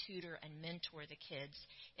begin to tutor and mentor the kids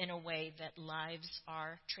in a way that lives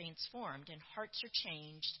are transformed and hearts are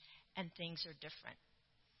changed and things are different.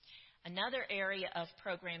 Another area of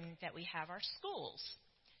programming that we have are schools.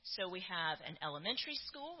 So we have an elementary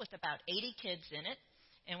school with about 80 kids in it.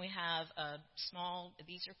 And we have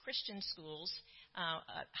these are Christian schools,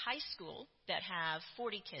 a high school that have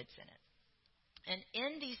 40 kids in it. And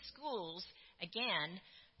in these schools, again,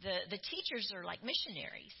 the teachers are like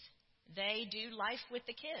missionaries. They do life with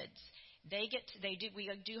the kids. We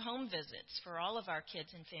do home visits for all of our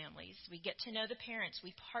kids and families. We get to know the parents.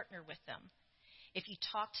 We partner with them. If you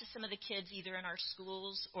talk to some of the kids either in our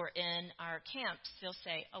schools or in our camps, they'll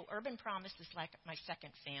say, "Oh, Urban Promise is like my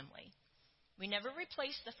second family." We never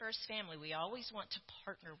replace the first family. We always want to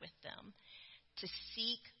partner with them to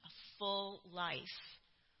seek a full life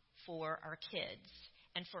for our kids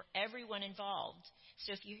and for everyone involved.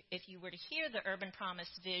 So if you were to hear the Urban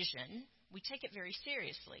Promise vision, we take it very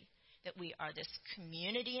seriously, that we are this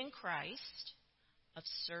community in Christ of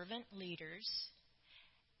servant leaders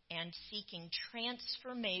and seeking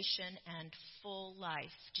transformation and full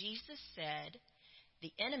life. Jesus said,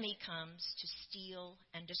 "The enemy comes to steal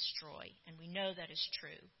and destroy," and we know that is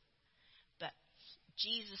true. But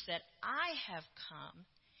Jesus said, "I have come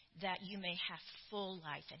that you may have full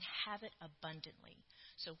life and have it abundantly."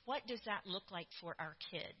 So what does that look like for our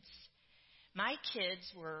kids? My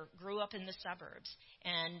kids grew up in the suburbs,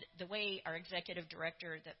 and the way our executive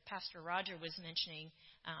director, that Pastor Roger was mentioning,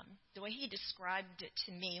 the way he described it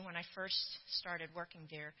to me when I first started working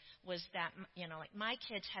there was that, like my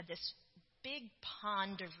kids had this big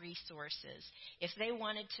pond of resources. If they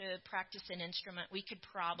wanted to practice an instrument, we could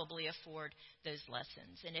probably afford those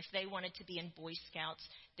lessons. And if they wanted to be in Boy Scouts,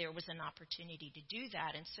 there was an opportunity to do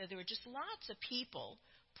that. And so there were just lots of people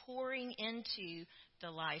pouring into the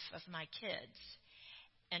life of my kids.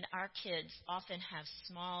 And our kids often have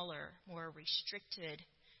smaller, more restricted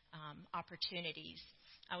opportunities.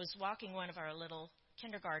 I was walking one of our little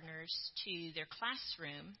kindergartners to their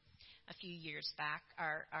classroom a few years back.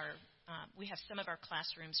 We have some of our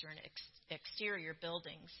classrooms are in exterior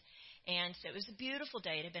buildings. And so it was a beautiful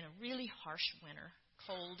day. It had been a really harsh winter,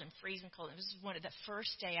 cold and freezing cold. It was one of the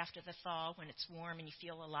first day after the thaw when it's warm and you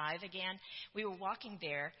feel alive again. We were walking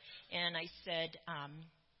there, and I said,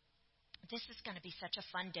 "This is going to be such a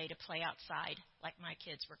fun day to play outside like my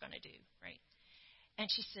kids were going to do," right?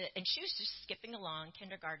 And she said, and she was just skipping along,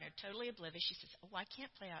 kindergartner, totally oblivious. She says, "Oh, I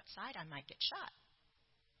can't play outside. I might get shot."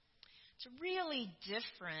 It's a really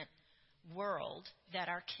different world that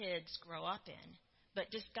our kids grow up in.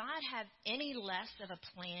 But does God have any less of a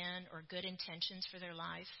plan or good intentions for their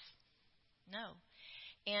life? No.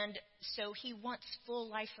 And so he wants full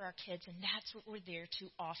life for our kids, and that's what we're there to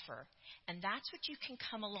offer. And that's what you can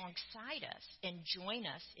come alongside us and join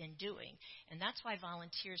us in doing. And that's why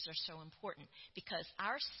volunteers are so important, because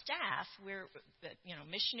our staff, we're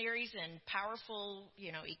missionaries and powerful,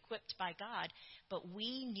 equipped by God, but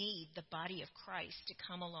we need the body of Christ to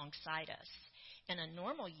come alongside us. In a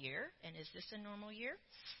normal year, and is this a normal year?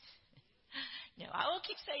 No, I will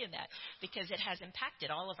keep saying that because it has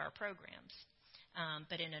impacted all of our programs.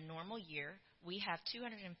 But in a normal year, we have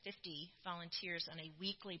 250 volunteers on a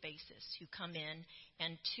weekly basis who come in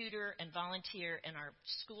and tutor and volunteer in our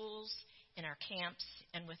schools, in our camps,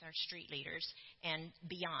 and with our street leaders and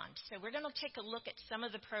beyond. So we're going to take a look at some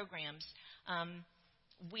of the programs.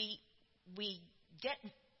 We get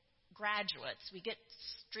graduates. We get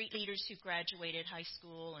street leaders who've graduated high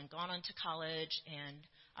school and gone on to college, and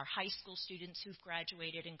our high school students who've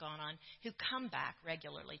graduated and gone on, who come back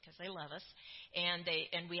regularly because they love us. And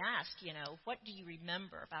we ask, what do you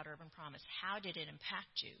remember about Urban Promise? How did it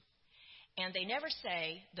impact you? And they never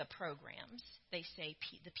say the programs. They say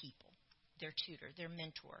the people, their tutor, their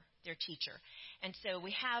mentor, their teacher. And so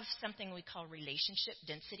we have something we call relationship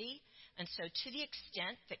density. And so to the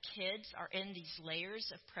extent that kids are in these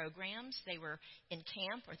layers of programs, they were in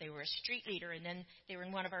camp or they were a street leader, and then they were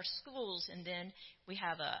in one of our schools, and then we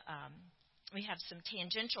have some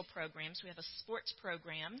tangential programs. We have a sports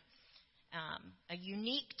program, a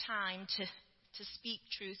unique time to speak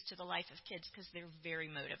truth to the life of kids because they're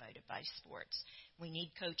very motivated by sports. We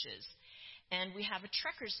need coaches. And we have a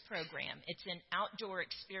Trekkers program. It's an outdoor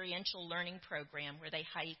experiential learning program where they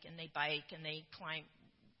hike and they bike and they climb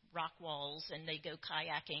rock walls and they go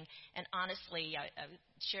kayaking. And honestly, I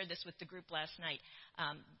shared this with the group last night.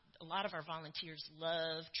 A lot of our volunteers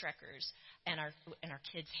love Trekkers, and our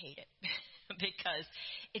kids hate it because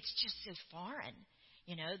it's just so foreign.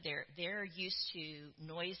 They're used to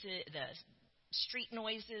noises, the street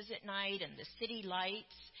noises at night and the city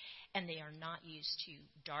lights, and they are not used to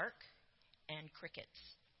dark and crickets.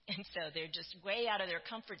 And so they're just way out of their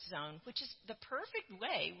comfort zone, which is the perfect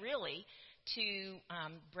way, really, to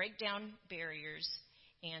break down barriers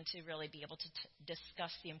and to really be able to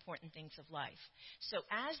discuss the important things of life. So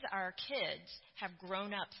as our kids have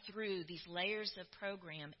grown up through these layers of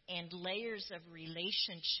program and layers of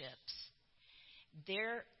relationships,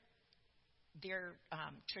 their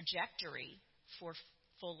trajectory for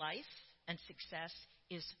full life and success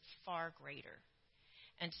is far greater.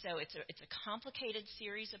 And so it's a complicated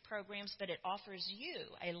series of programs, but it offers you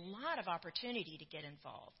a lot of opportunity to get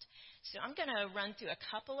involved. So I'm going to run through a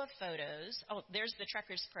couple of photos. Oh, there's the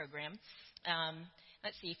Trekkers program.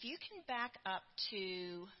 Let's see. If you can back up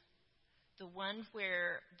to the one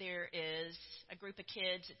where there is a group of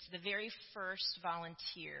kids. It's the very first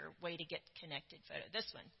volunteer way to get connected photo. This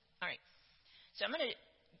one. All right. So I'm going to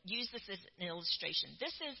use this as an illustration.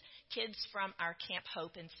 This is kids from our Camp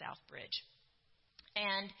Hope in Southbridge.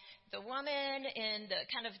 And the woman in the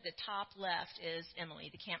kind of the top left is Emily,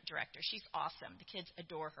 the camp director. She's awesome. The kids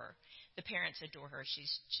adore her. The parents adore her.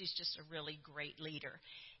 She's just a really great leader.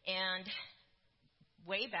 And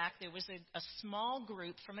way back, there was a small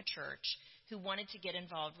group from a church who wanted to get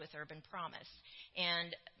involved with Urban Promise.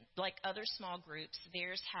 And like other small groups,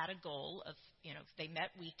 theirs had a goal of, they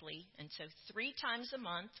met weekly. And so 3 times a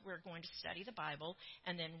month, we're going to study the Bible.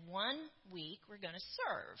 And then 1 week, we're going to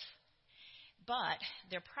serve. But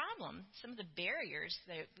their problem, some of the barriers,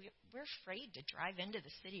 we're afraid to drive into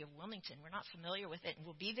the city of Wilmington. We're not familiar with it, and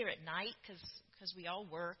we'll be there at night because we all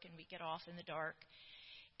work and we get off in the dark,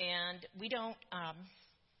 and we don't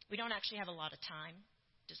actually have a lot of time.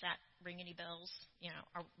 Does that ring any bells?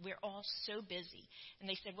 We're all so busy. And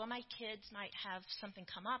they said, well, my kids might have something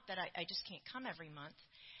come up that I just can't come every month.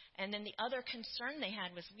 And then the other concern they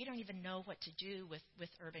had was we don't even know what to do with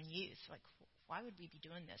urban youth. Like, why would we be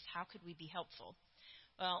doing this? How could we be helpful?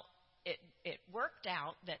 Well, it worked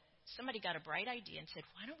out that somebody got a bright idea and said,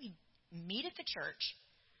 why don't we meet at the church,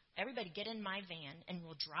 everybody get in my van, and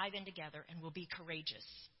we'll drive in together, and we'll be courageous.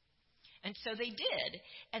 And so they did,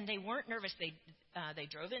 and they weren't nervous. They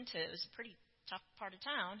drove into, it was a pretty tough part of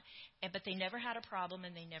town, but they never had a problem,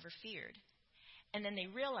 and they never feared. And then they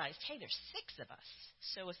realized, hey, there's 6 of us.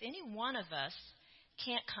 So if any one of us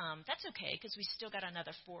can't come, that's okay, because we still got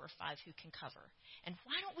another 4 or 5 who can cover. And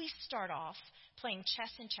why don't we start off playing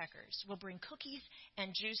chess and checkers? We'll bring cookies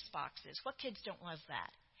and juice boxes. What kids don't love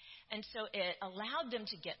that? And so it allowed them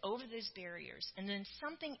to get over those barriers. And then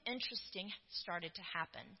something interesting started to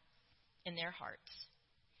happen in their hearts,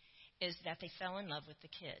 is that they fell in love with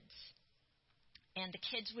the kids. And the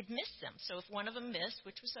kids would miss them. So if one of them missed,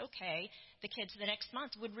 which was okay, the kids the next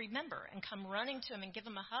month would remember and come running to him and give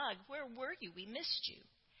him a hug. Where were you? We missed you.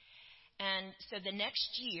 And so the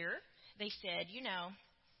next year, they said,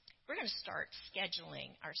 we're going to start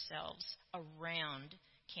scheduling ourselves around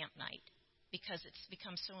camp night because it's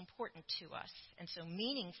become so important to us and so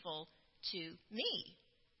meaningful to me.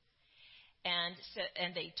 And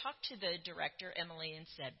they talked to the director, Emily, and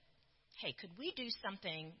said, hey, could we do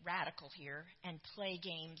something radical here and play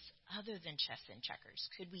games other than chess and checkers?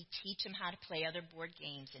 Could we teach them how to play other board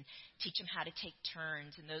games and teach them how to take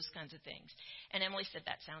turns and those kinds of things? And Emily said,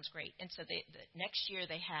 that sounds great. And so the next year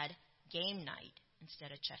they had game night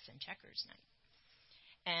instead of chess and checkers night.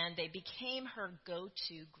 And they became her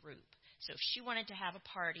go-to group. So if she wanted to have a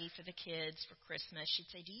party for the kids for Christmas,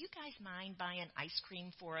 she'd say, do you guys mind buying ice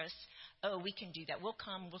cream for us? Oh, we can do that. We'll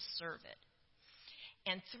come. We'll serve it.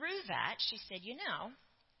 And through that, she said,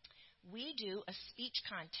 we do a speech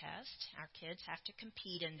contest. Our kids have to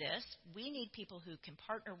compete in this. We need people who can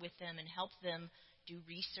partner with them and help them do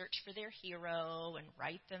research for their hero and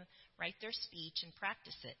write their speech and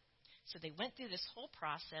practice it. So they went through this whole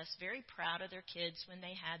process, very proud of their kids when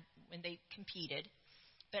they competed.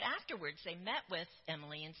 But afterwards, they met with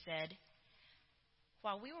Emily and said,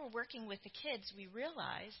 while we were working with the kids, we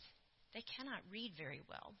realized they cannot read very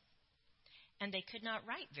well. And they could not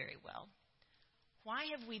write very well. Why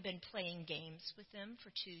have we been playing games with them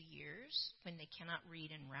for 2 years when they cannot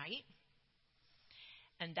read and write?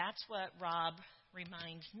 And that's what Rob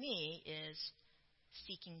reminds me is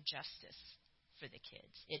seeking justice for the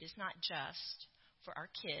kids. It is not just for our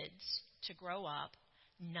kids to grow up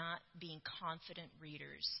not being confident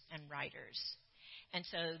readers and writers. And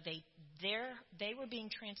so they were being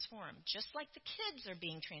transformed, just like the kids are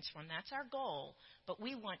being transformed. That's our goal. But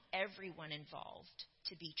we want everyone involved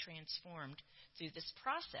to be transformed through this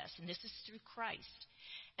process, and this is through Christ.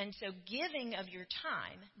 And so giving of your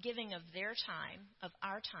time, giving of their time, of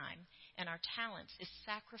our time, and our talents is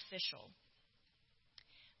sacrificial.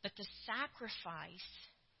 But the sacrifice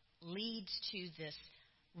leads to this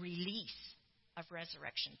release of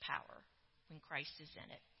resurrection power when Christ is in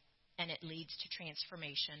it. And it leads to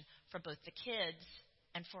transformation for both the kids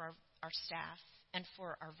and for our staff and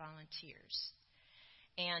for our volunteers.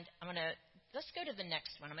 And let's go to the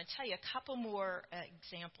next one. I'm going to tell you a couple more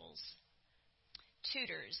examples.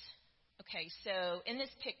 Tutors. Okay, so in this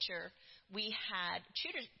picture, we had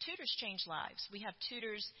tutors change lives. We have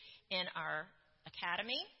tutors in our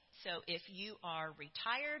academy. So if you are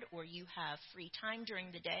retired or you have free time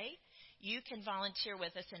during the day, you can volunteer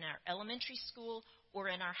with us in our elementary school or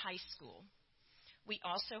in our high school. We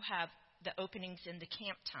also have the openings in the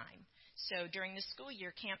camp time. So during the school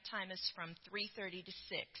year, camp time is from 3:30 to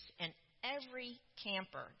 6, and every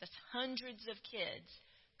camper, that's hundreds of kids,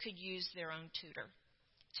 could use their own tutor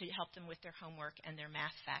to help them with their homework and their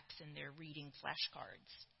math facts and their reading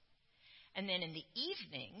flashcards. And then in the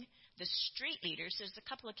evening, the street leaders, there's a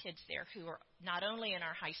couple of kids there who are not only in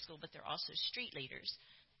our high school, but they're also street leaders.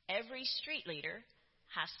 Every street leader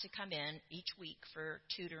has to come in each week for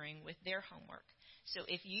tutoring with their homework. So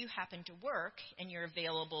if you happen to work and you're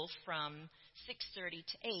available from 6:30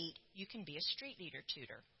 to 8, you can be a street leader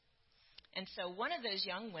tutor. And so one of those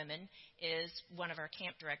young women is one of our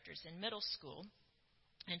camp directors in middle school,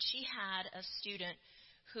 and she had a student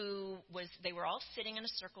they were all sitting in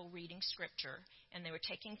a circle reading scripture, and they were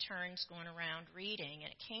taking turns going around reading,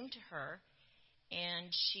 and it came to her, and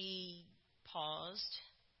she paused,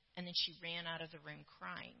 and then she ran out of the room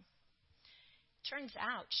crying. Turns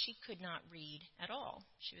out she could not read at all.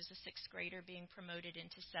 She was a 6th grader being promoted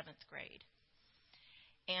into 7th grade.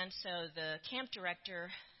 And so the camp director,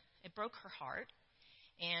 it broke her heart,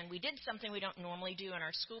 and we did something we don't normally do in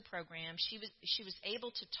our school program. She was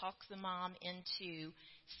able to talk the mom into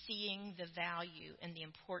seeing the value and the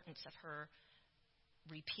importance of her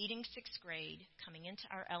repeating 6th grade, coming into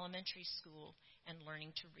our elementary school, and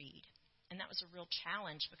learning to read. And that was a real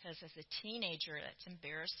challenge because as a teenager, it's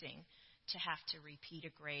embarrassing to have to repeat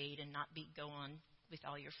a grade and not go on with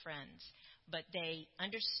all your friends. But they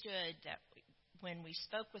understood that when we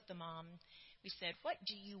spoke with the mom, we said, what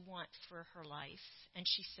do you want for her life? And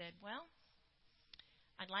she said, well,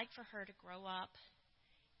 I'd like for her to grow up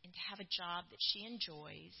and to have a job that she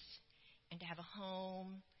enjoys and to have a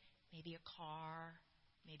home, maybe a car.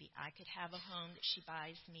 Maybe I could have a home that she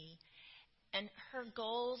buys me. And her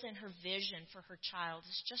goals and her vision for her child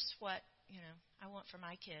is just what, I want for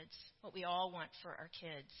my kids, what we all want for our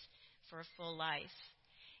kids, for a full life.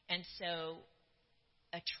 And so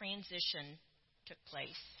a transition took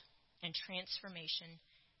place, and transformation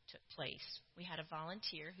took place. We had a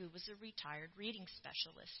volunteer who was a retired reading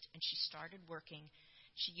specialist, and she started working.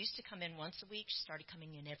 She used to come in once a week. She started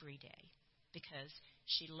coming in every day because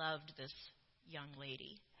she loved this young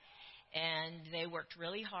lady. And they worked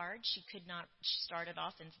really hard. She started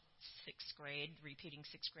off in 6th grade, repeating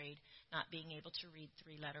 6th grade, not being able to read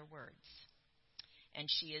 3-letter words. And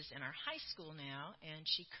she is in our high school now, and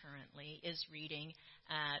she currently is reading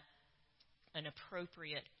at an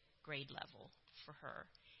appropriate grade level for her.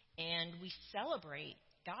 And we celebrate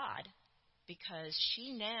God because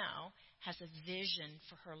she now has a vision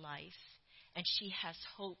for her life, and she has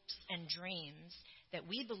hopes and dreams that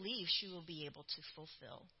we believe she will be able to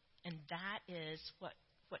fulfill. And that is what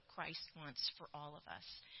Christ wants for all of us.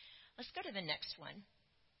 Let's go to the next one.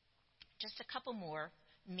 Just a couple more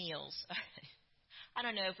meals. I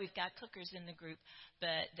don't know if we've got cookers in the group,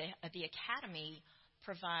 but the Academy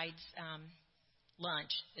provides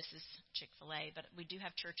lunch. This is Chick-fil-A, but we do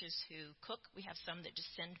have churches who cook. We have some that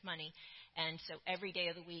just send money. And so every day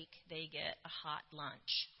of the week they get a hot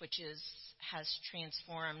lunch, which has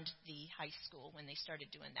transformed the high school when they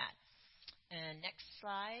started doing that. And next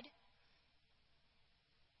slide.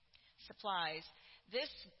 Supplies.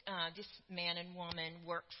 This man and woman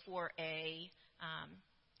worked for a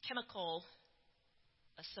chemical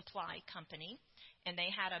supply company, and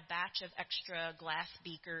they had a batch of extra glass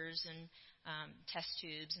beakers and test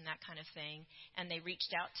tubes and that kind of thing. And they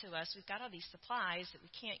reached out to us. We've got all these supplies that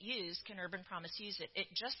we can't use. Can Urban Promise use it?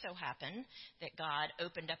 It just so happened that God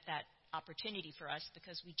opened up that opportunity for us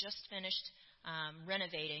because we just finished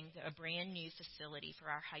renovating a brand new facility for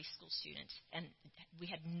our high school students, and we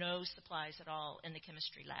had no supplies at all in the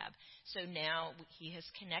chemistry lab. So now he has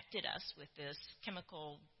connected us with this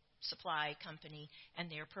chemical supply company, and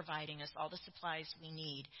they're providing us all the supplies we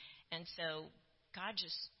need. And so God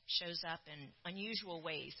just shows up in unusual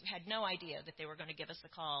ways. We had no idea that they were going to give us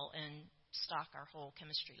a call and stock our whole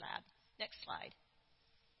chemistry lab. Next slide.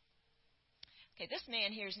 Okay, this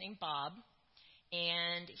man here is named Bob,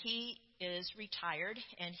 and he is retired,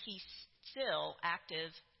 and he still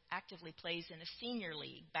actively plays in a senior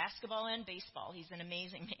league, basketball and baseball. He's an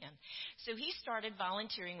amazing man. So he started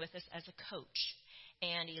volunteering with us as a coach,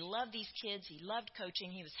 and he loved these kids. He loved coaching.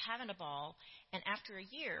 He was having a ball. And after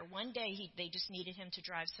a year, one day they just needed him to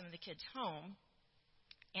drive some of the kids home,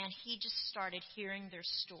 and he just started hearing their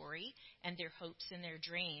story and their hopes and their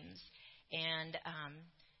dreams, and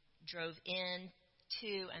drove in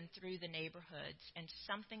to and through the neighborhoods, and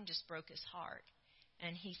something just broke his heart.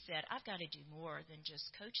 And he said, I've got to do more than just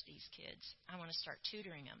coach these kids. I want to start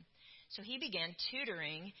tutoring them. So he began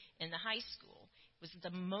tutoring in the high school. Was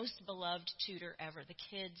the most beloved tutor ever. The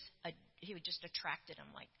kids, he just attracted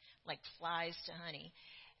them like flies to honey.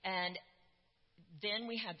 And then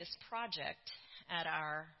we had this project at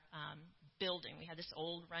our building. We had this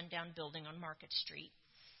old rundown building on Market Street,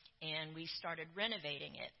 and we started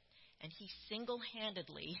renovating it. And he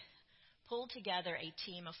single-handedly pulled together a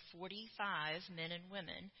team of 45 men and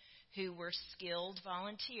women who were skilled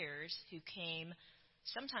volunteers who came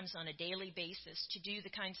sometimes on a daily basis to do the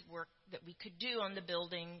kinds of work that we could do on the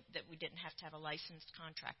building that we didn't have to have a licensed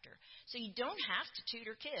contractor. So you don't have to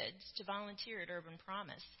tutor kids to volunteer at Urban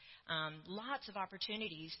Promise. Lots of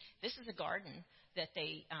opportunities. This is a garden that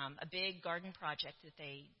a big garden project that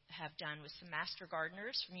they have done with some master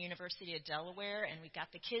gardeners from University of Delaware, and we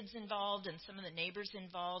got the kids involved and some of the neighbors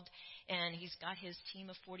involved, and he's got his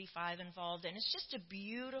team of 45 involved, and it's just a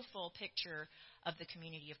beautiful picture of the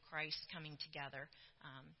community of Christ coming together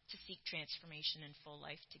to seek transformation and full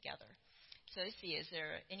life together. So let's see, is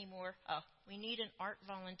there any more? Oh, we need an art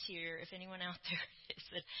volunteer if anyone out there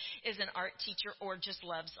is an art teacher or just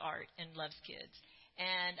loves art and loves kids.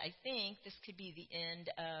 And I think this could be the end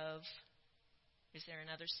of, is there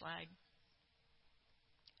another slide?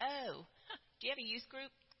 Oh, do you have a youth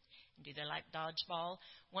group? Do they like dodgeball?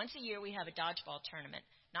 Once a year we have a dodgeball tournament.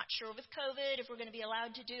 Not sure with COVID if we're going to be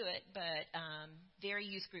allowed to do it, but very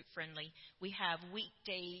youth group friendly. We have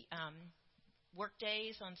weekday work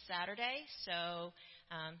days on Saturday, so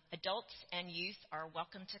adults and youth are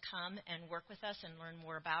welcome to come and work with us and learn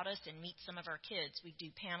more about us and meet some of our kids. We do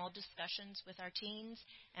panel discussions with our teens,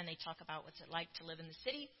 and they talk about what's it like to live in the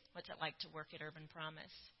city, what's it like to work at Urban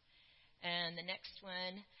Promise. And the next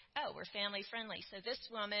one, we're family friendly. So this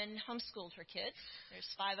woman homeschooled her kids. There's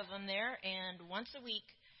 5 of them there, and once a week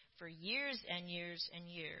for years and years and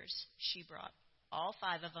years, she brought all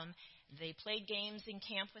 5 of them. They played games in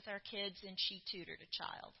camp with our kids, and she tutored a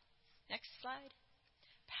child. Next slide.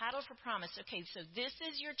 Paddle for Promise. Okay, so this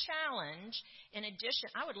is your challenge. In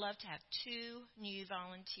addition, I would love to have 2 new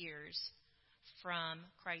volunteers from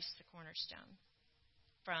Christ the Cornerstone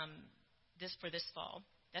for this fall.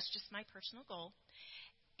 That's just my personal goal.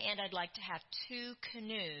 And I'd like to have 2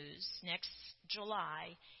 canoes next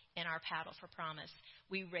July in our Paddle for Promise.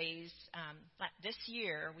 We raised, this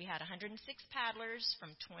year, we had 106 paddlers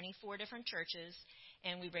from 24 different churches,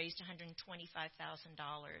 and we raised $125,000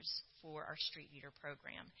 for our Street Leader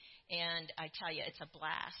program. And I tell you, it's a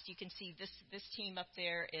blast. You can see this team up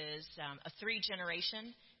there is a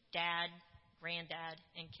 3-generation, dad, granddad,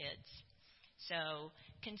 and kids. So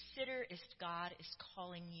consider if God is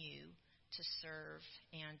calling you to serve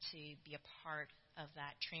and to be a part of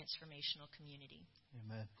that transformational community.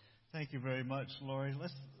 Amen. Thank you very much, Lori.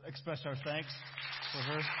 Let's express our thanks for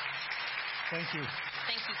her. Thank you.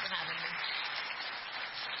 Thank you for having me.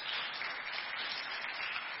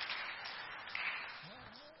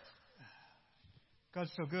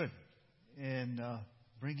 God's so good in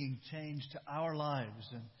bringing change to our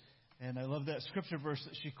lives. And I love that scripture verse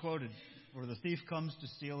that she quoted, where the thief comes to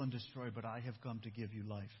steal and destroy, but I have come to give you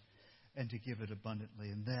life and to give it abundantly.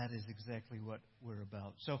 And that is exactly what we're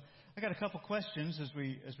about. So I got a couple questions as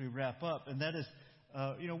we wrap up, and that is,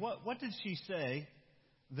 what did she say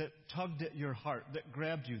that tugged at your heart, that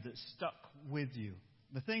grabbed you, that stuck with you?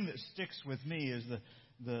 The thing that sticks with me is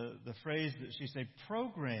the phrase that she said,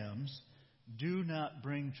 programs do not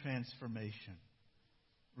bring transformation.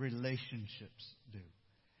 Relationships do.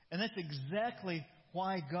 And that's exactly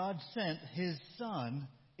why God sent His Son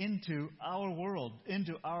into our world,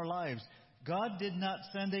 into our lives. God did not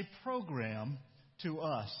send a program to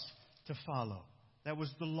us to follow. That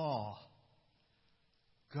was the law.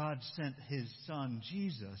 God sent His Son,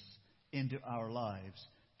 Jesus, into our lives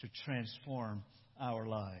to transform our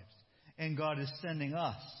lives. And God is sending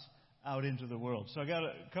us out into the world. So I got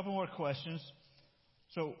a couple more questions.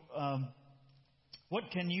 So, what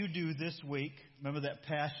can you do this week? Remember that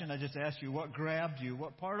passion I just asked you? What grabbed you?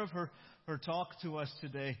 What part of her talk to us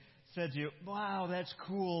today said to you, wow, that's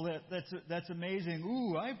cool, that's amazing.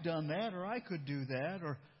 Ooh, I've done that, or I could do that,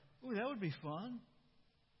 or ooh, that would be fun.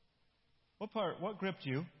 What gripped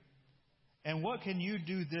you? And what can you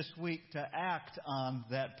do this week to act on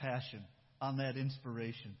that passion, on that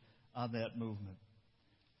inspiration, on that movement?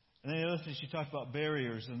 And then the other thing, she talked about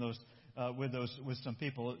barriers and those with some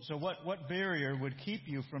people. So what barrier would keep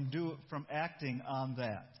you from acting on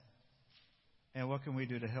that? And what can we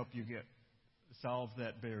do to help you solve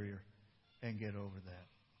that barrier and get over that?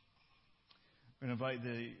 We're going to invite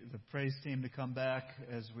the praise team to come back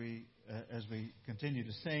as we continue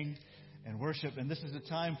to sing and worship. And this is a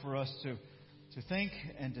time for us to think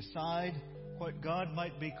and decide what God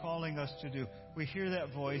might be calling us to do. We hear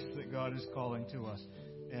that voice that God is calling to us.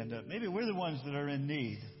 And maybe we're the ones that are in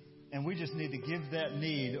need. And we just need to give that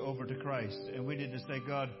need over to Christ. And we need to say,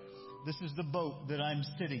 God, this is the boat that I'm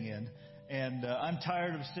sitting in. And I'm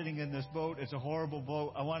tired of sitting in this boat. It's a horrible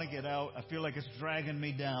boat. I want to get out. I feel like it's dragging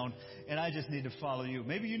me down. And I just need to follow you.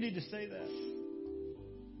 Maybe you need to say that.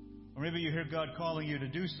 Or maybe you hear God calling you to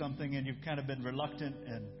do something and you've kind of been reluctant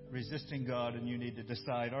and resisting God. And you need to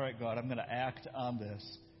decide, all right, God, I'm going to act on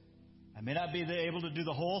this. I may not be able to do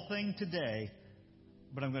the whole thing today,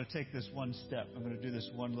 but I'm going to take this one step. I'm going to do this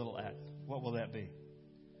one little act. What will that be?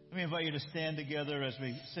 Let me invite you to stand together as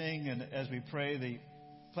we sing and as we pray. The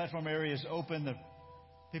platform area is open. The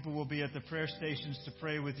people will be at the prayer stations to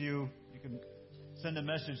pray with you. You can send a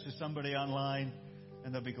message to somebody online,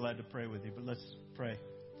 and they'll be glad to pray with you. But let's pray.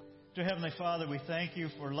 Dear Heavenly Father, we thank you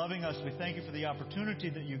for loving us. We thank you for the opportunity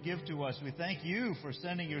that you give to us. We thank you for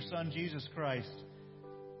sending your Son, Jesus Christ,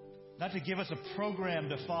 not to give us a program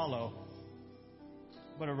to follow,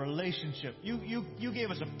 but a relationship. You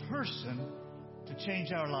gave us a person to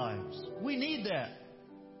change our lives. We need that.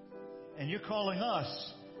 And you're calling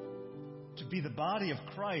us to be the body of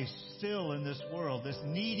Christ still in this world, this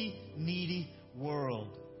needy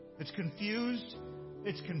world. It's confused.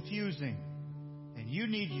 It's confusing. And you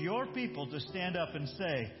need your people to stand up and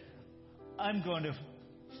say, I'm going to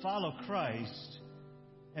follow Christ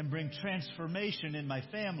and bring transformation in my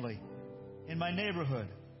family, in my neighborhood,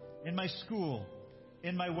 in my school,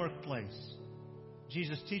 in my workplace.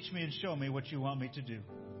 Jesus, teach me and show me what you want me to do,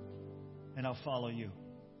 and I'll follow you.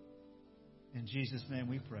 In Jesus' name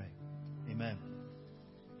we pray. Amen.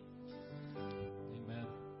 Amen.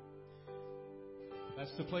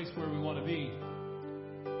 That's the place where we want to be.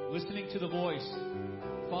 Listening to the voice,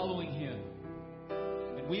 following Him.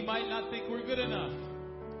 And we might not think we're good enough,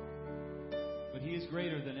 but He is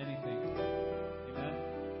greater than anything. Amen.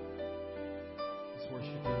 Let's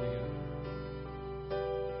worship Him together.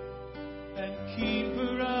 And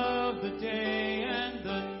keeper of the day and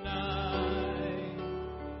the night,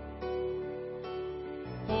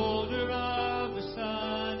 holder of the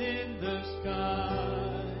sun in the sky,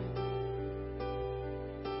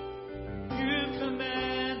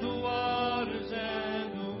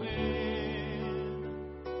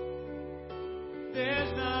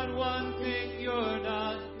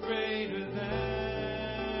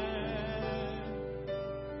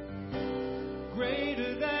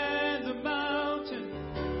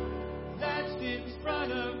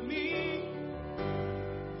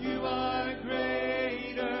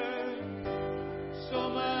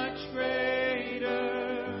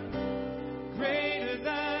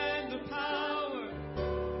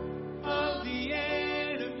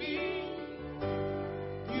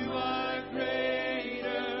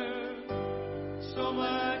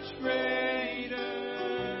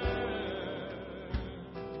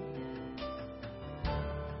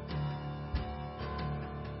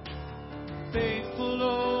 faithful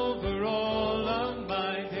over all of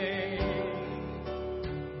my days.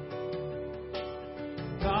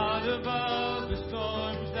 God above the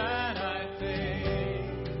storms that I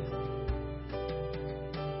face.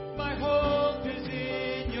 My hope is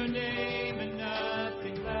in your name and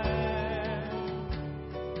nothing less.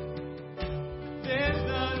 There's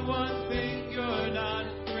not one thing you're not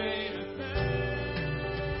greater than.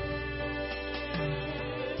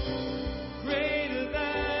 Greater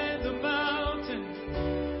than the mountain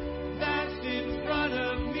that's in front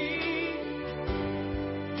of me.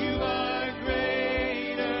 You are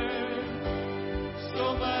greater,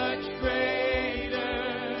 so much greater.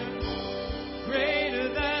 Greater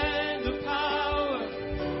than the power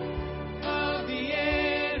of the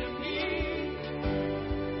enemy.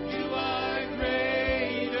 You are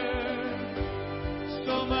greater,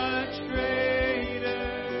 so much greater.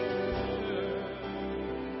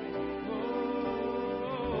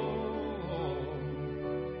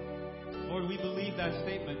 Lord, we believe that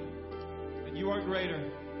statement, that you are greater.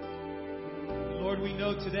 And Lord, we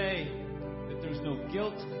know today that there's no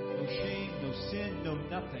guilt, no shame, no sin, no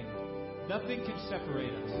nothing. Nothing can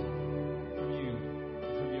separate us from you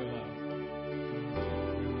and from your love.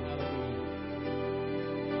 Hallelujah.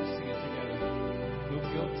 Let's sing it together. No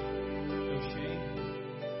guilt, no shame.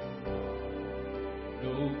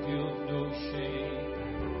 No guilt, no shame.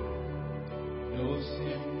 No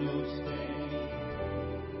sin, no stain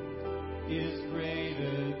is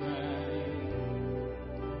greater than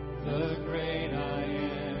the great I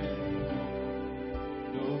am.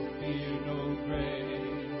 No fear, no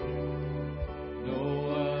grave, no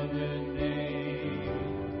other name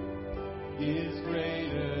is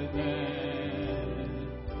greater than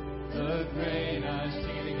the great I.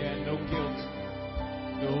 Sing it again. No guilt,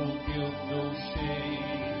 no guilt, no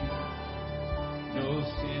shame, no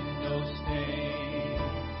sin, no stain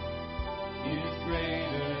is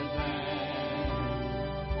greater than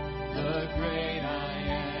the great I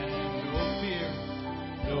am. No fear,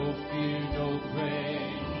 no fear, no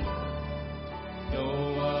grave, no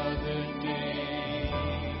other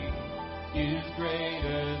name is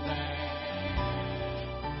greater than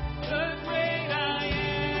the great I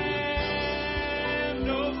am.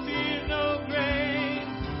 No fear, no grave,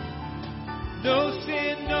 no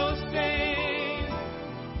sin, no stain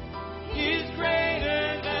is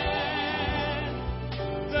greater than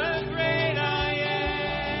the great I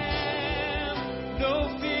am. No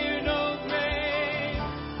fear, no grave,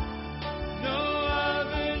 no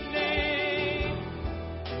other name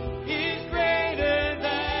is greater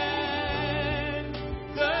than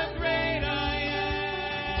the great I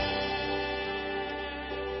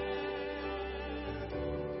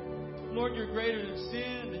am. Lord, you're greater than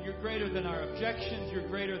sin, and you're greater than our objections, you're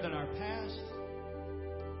greater than our past.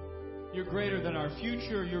 You're greater than our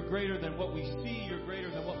future. You're greater than what we see. You're greater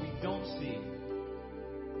than what we don't see.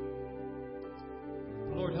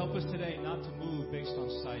 Lord, help us today not to move based on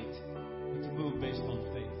sight, but to move based on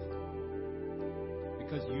faith.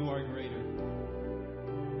 Because you are greater.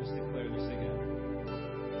 Let's declare this again.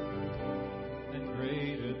 And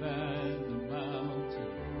greater than the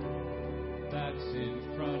mountain that's in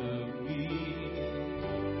front of me.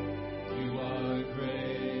 You are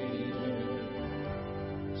greater,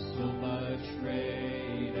 so much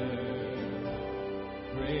greater.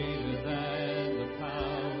 Greater than the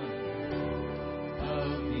power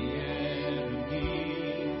of the enemy.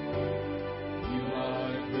 You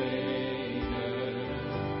are greater,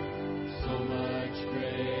 so much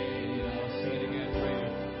greater. I'll say it again,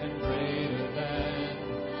 greater and greater than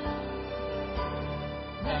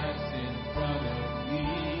that's in front of me.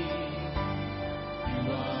 You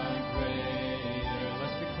are greater.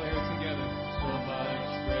 Let's declare it together. So much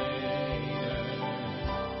greater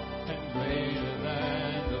and greater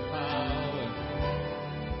than the power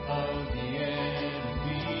of the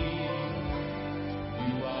enemy.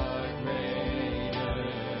 You are greater,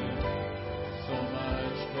 so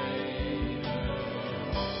much greater,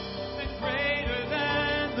 and greater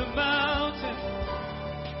than the mountain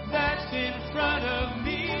that's in front of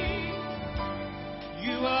me.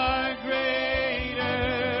 You are greater,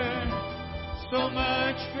 so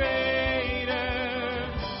much greater,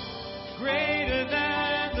 greater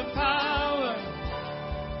than the power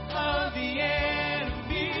of the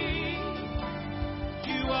enemy.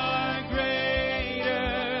 You are greater,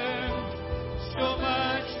 so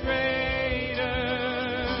much greater.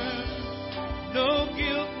 No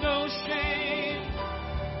guilt, no shame,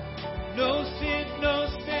 no sin, no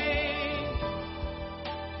stain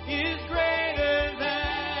is greater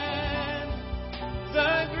than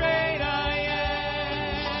the great I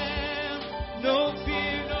am. No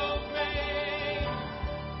fear, no grave,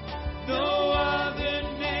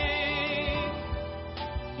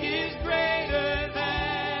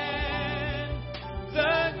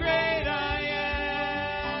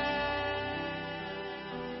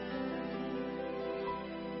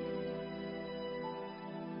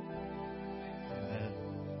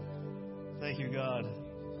 Thank you, God.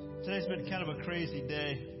 Today's been kind of a crazy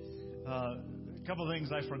day. A couple of things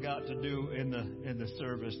I forgot to do in the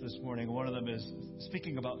service this morning. One of them is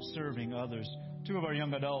speaking about serving others. Two of our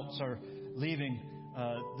young adults are leaving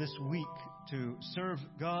this week to serve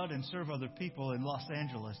God and serve other people in Los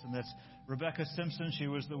Angeles, and that's Rebecca Simpson. She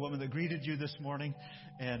was the woman that greeted you this morning,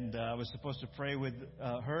 and I was supposed to pray with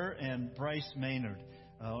her, and Bryce Maynard,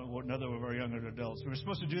 another of our younger adults. We were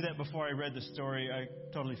supposed to do that before I read the story. I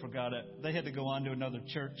totally forgot it. They had to go on to another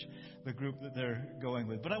church, the group that they're going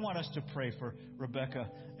with. But I want us to pray for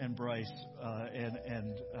Rebecca and Bryce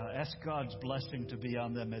and ask God's blessing to be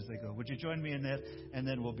on them as they go. Would you join me in that? And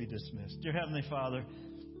then we'll be dismissed. Dear Heavenly Father,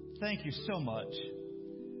 thank you so much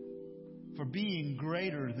for being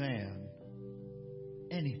greater than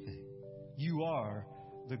anything. You are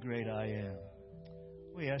the great I am.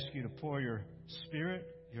 We ask you to pour your Spirit,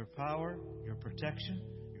 your power, your protection,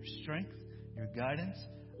 your strength, your guidance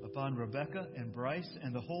upon Rebecca and Bryce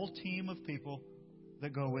and the whole team of people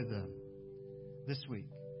that go with them this week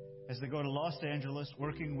as they go to Los Angeles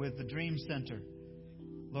working with the Dream Center.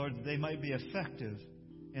 Lord, that they might be effective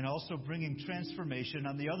in also bringing transformation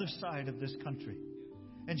on the other side of this country.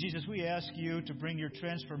 And Jesus, we ask you to bring your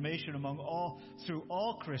transformation through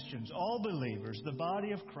all Christians, all believers, the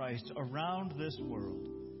body of Christ around this world.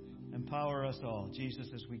 Empower us all, Jesus,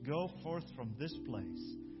 as we go forth from this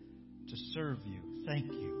place to serve you. Thank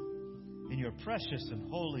you. In your precious and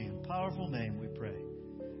holy and powerful name we pray.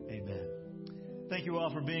 Amen. Thank you all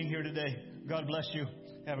for being here today. God bless you.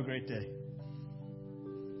 Have a great day.